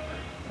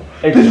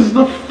 This is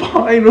the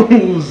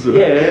finals.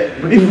 Yeah.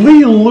 If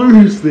we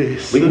lose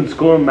this, We can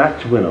score a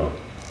match winner.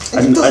 A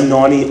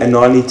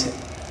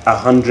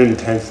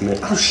 110th minute.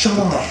 Oh, shut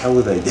What the up. hell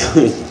are they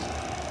doing?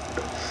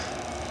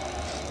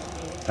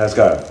 Let's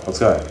go. Let's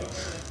go.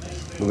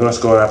 We're gonna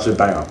score an absolute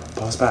banger.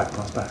 Pass back.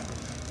 Pass back.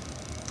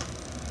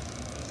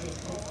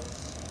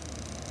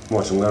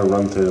 Watch. I'm gonna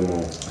run through them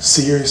all.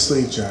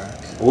 Seriously, Jack.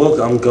 Look,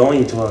 I'm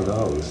going to our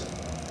goals.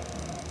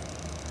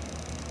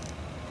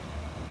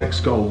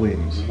 next goal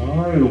wins.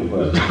 No,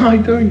 but I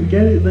don't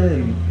get it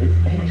then. it's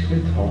extra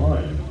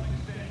time.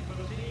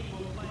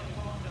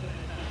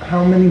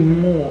 How many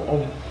more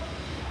of...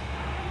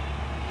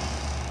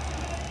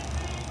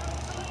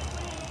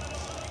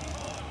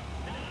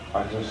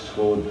 I just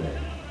scored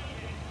there.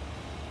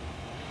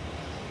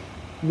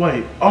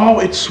 Wait, oh,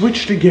 it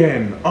switched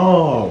again.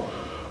 Oh,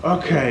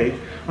 okay.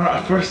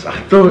 At first, I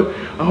thought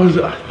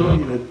you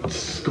had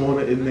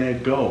scored it in their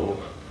goal.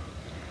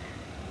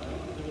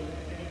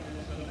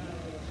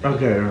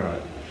 Okay,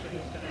 alright.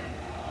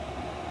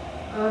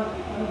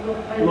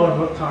 Lord,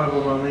 what time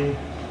of money?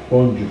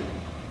 100.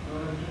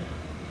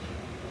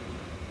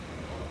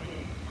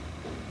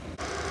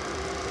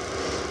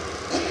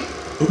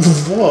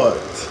 What?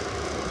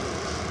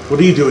 What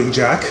are you doing,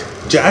 Jack?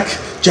 Jack?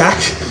 Jack?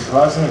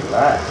 Passing it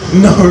back.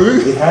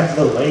 No! We have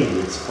the lead,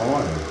 it's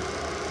fine.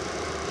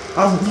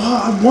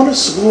 I want to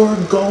score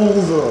a goal,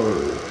 though.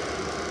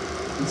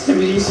 It's gonna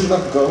be easy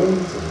enough going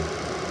to.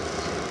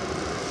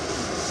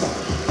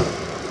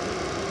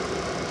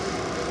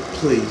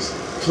 Please,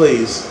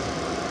 please.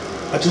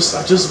 I just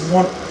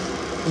want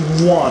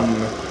one.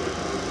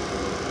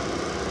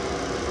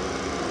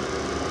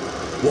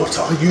 What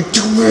are you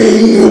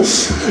doing?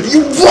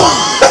 You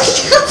what?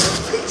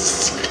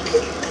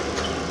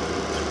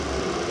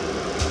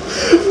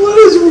 What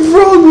is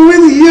wrong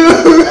with you?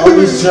 I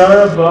was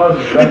trying to bug.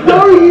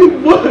 No, you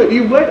weren't.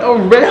 You went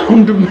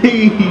around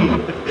me.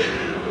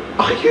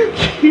 Are you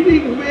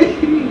kidding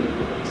me?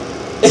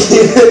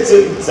 It's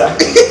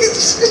exactly.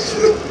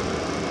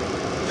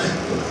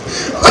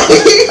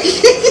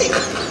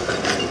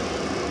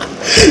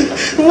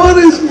 What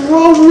is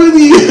wrong with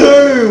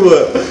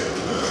you?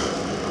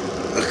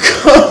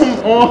 Come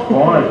on.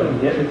 Fine, we can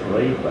get this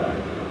lead back.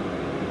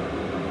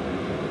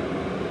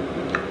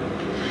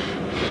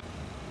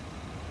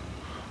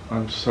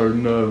 I'm so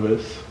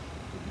nervous.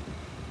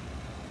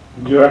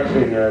 You're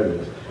actually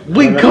nervous.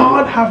 We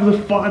can't have the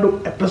final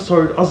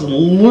episode us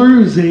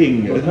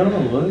losing. We're gonna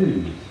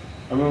lose.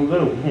 I mean, we're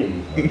gonna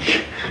win.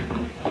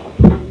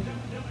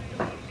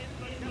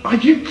 Are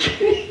you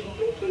kidding?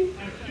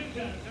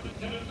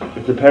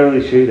 It's a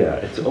penalty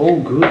shootout. It's all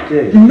good,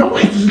 dude. No,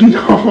 it's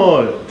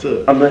not.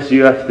 Unless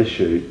you have to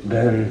shoot,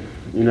 then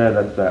you know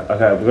that's that.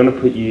 Okay, we're gonna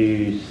put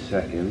you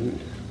second.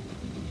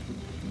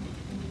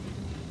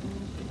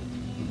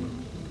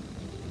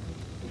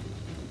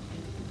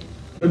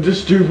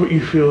 Just do what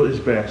you feel is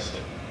best.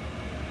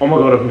 Oh my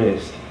god, I've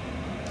missed.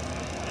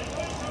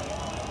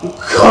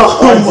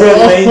 Come I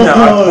didn't mean that. I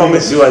on.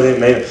 promise you, I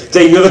didn't mean it.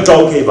 Dude, you're the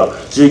goalkeeper,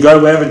 so you go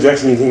wherever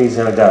direction you think he's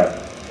gonna go.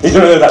 He's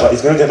gonna go that way.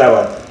 He's gonna go that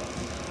way.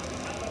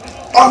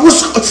 I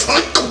was.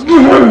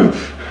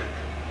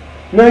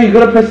 No, you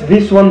gotta press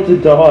this one to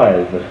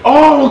dive.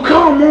 Oh,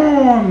 come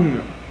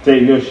on!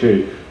 Dude, you'll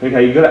shoot.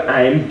 Okay, you gotta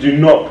aim. Do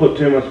not put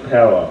too much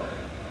power.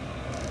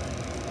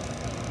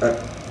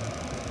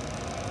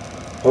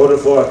 Hold it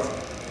for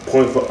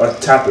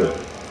tap it.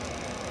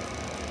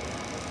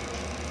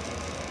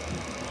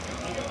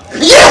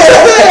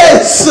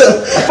 Yes!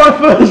 My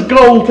first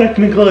goal,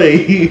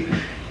 technically.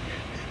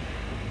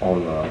 Oh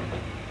no.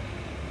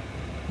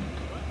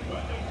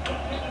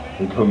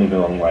 You put me the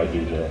wrong way,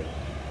 DJ.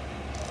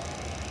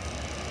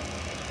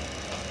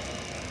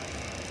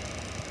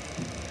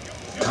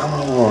 Come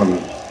on.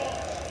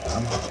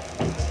 Come on.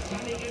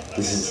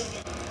 This is...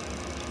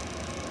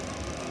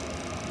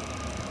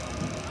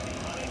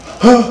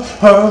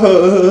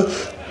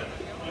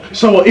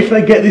 So what, if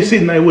they get this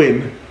in, they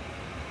win?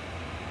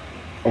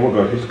 Oh my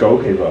god, who's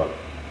goalkeeper?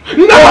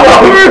 No!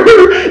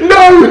 No!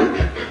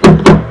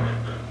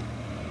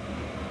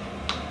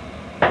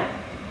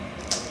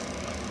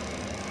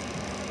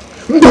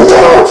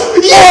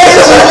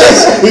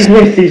 Yes! He's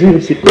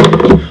missed.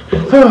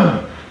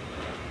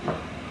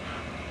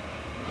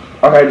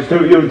 Okay, just do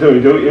what you were doing,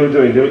 do what you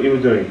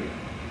were doing.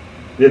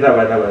 Yeah, that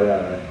way.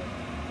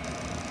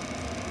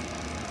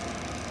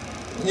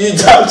 You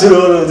tapped it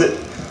all of it.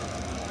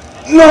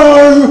 No!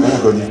 Oh my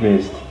god, you've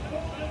missed.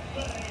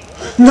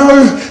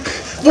 No!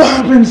 What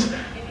happens?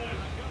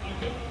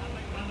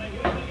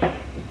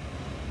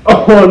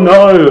 Oh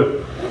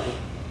no!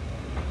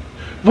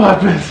 What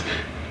happens?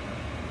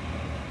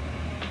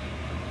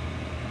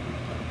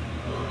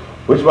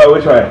 Which way? I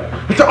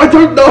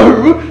don't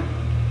know!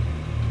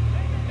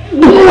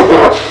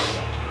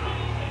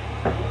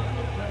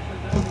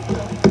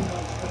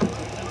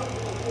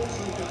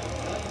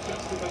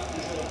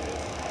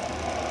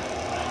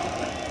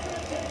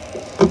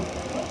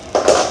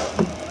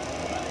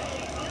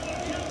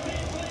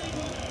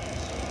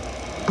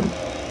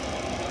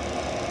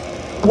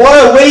 Why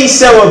are we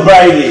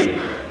celebrating?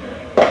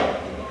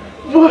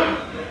 What?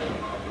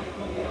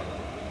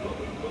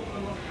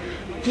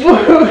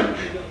 What?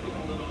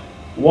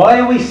 Why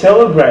are we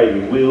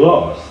celebrating? We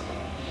lost.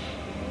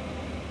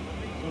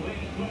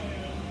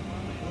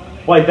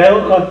 Wait, they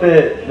look like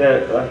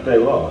they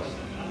lost.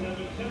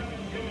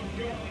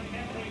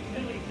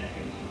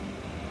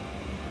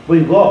 We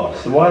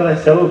lost. Why are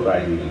they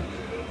celebrating?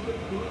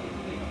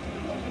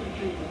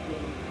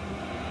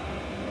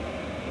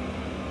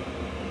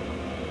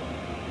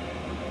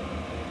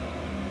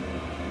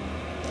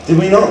 Did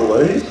we not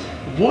lose?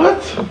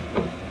 What?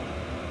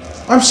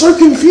 I'm so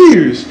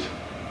confused.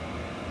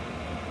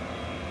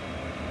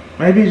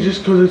 Maybe it's just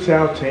because it's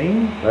our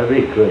team? Maybe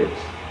it glitched.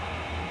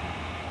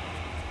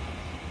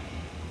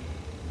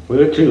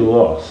 We actually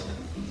lost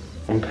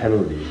on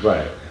penalties.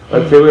 Wait,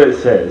 let's see what it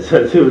says.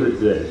 Let's see what it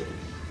says.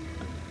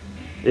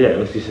 Yeah,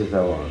 let's just says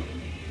that one.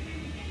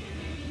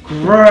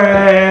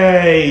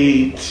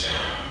 Great!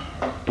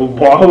 But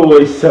why were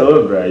we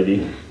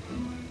celebrating?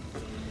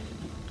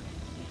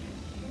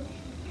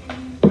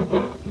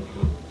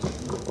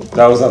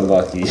 That was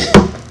unlucky.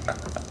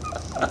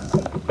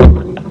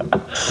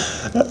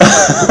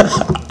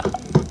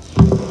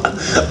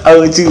 I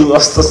literally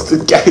lost us the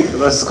game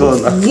and I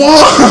scored that.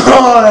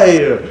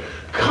 Why?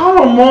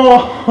 Come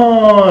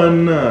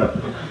on!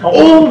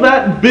 All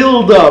that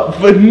build up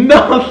for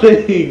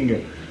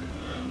nothing!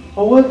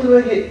 Oh, what do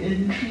I get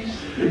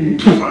interesting?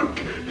 Fuck.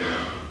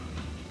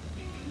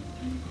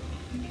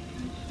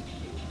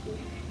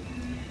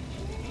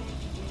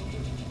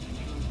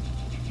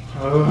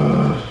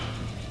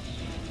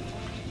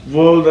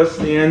 Well, that's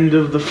the end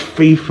of the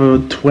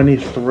FIFA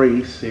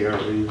 23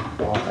 series.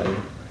 Bye.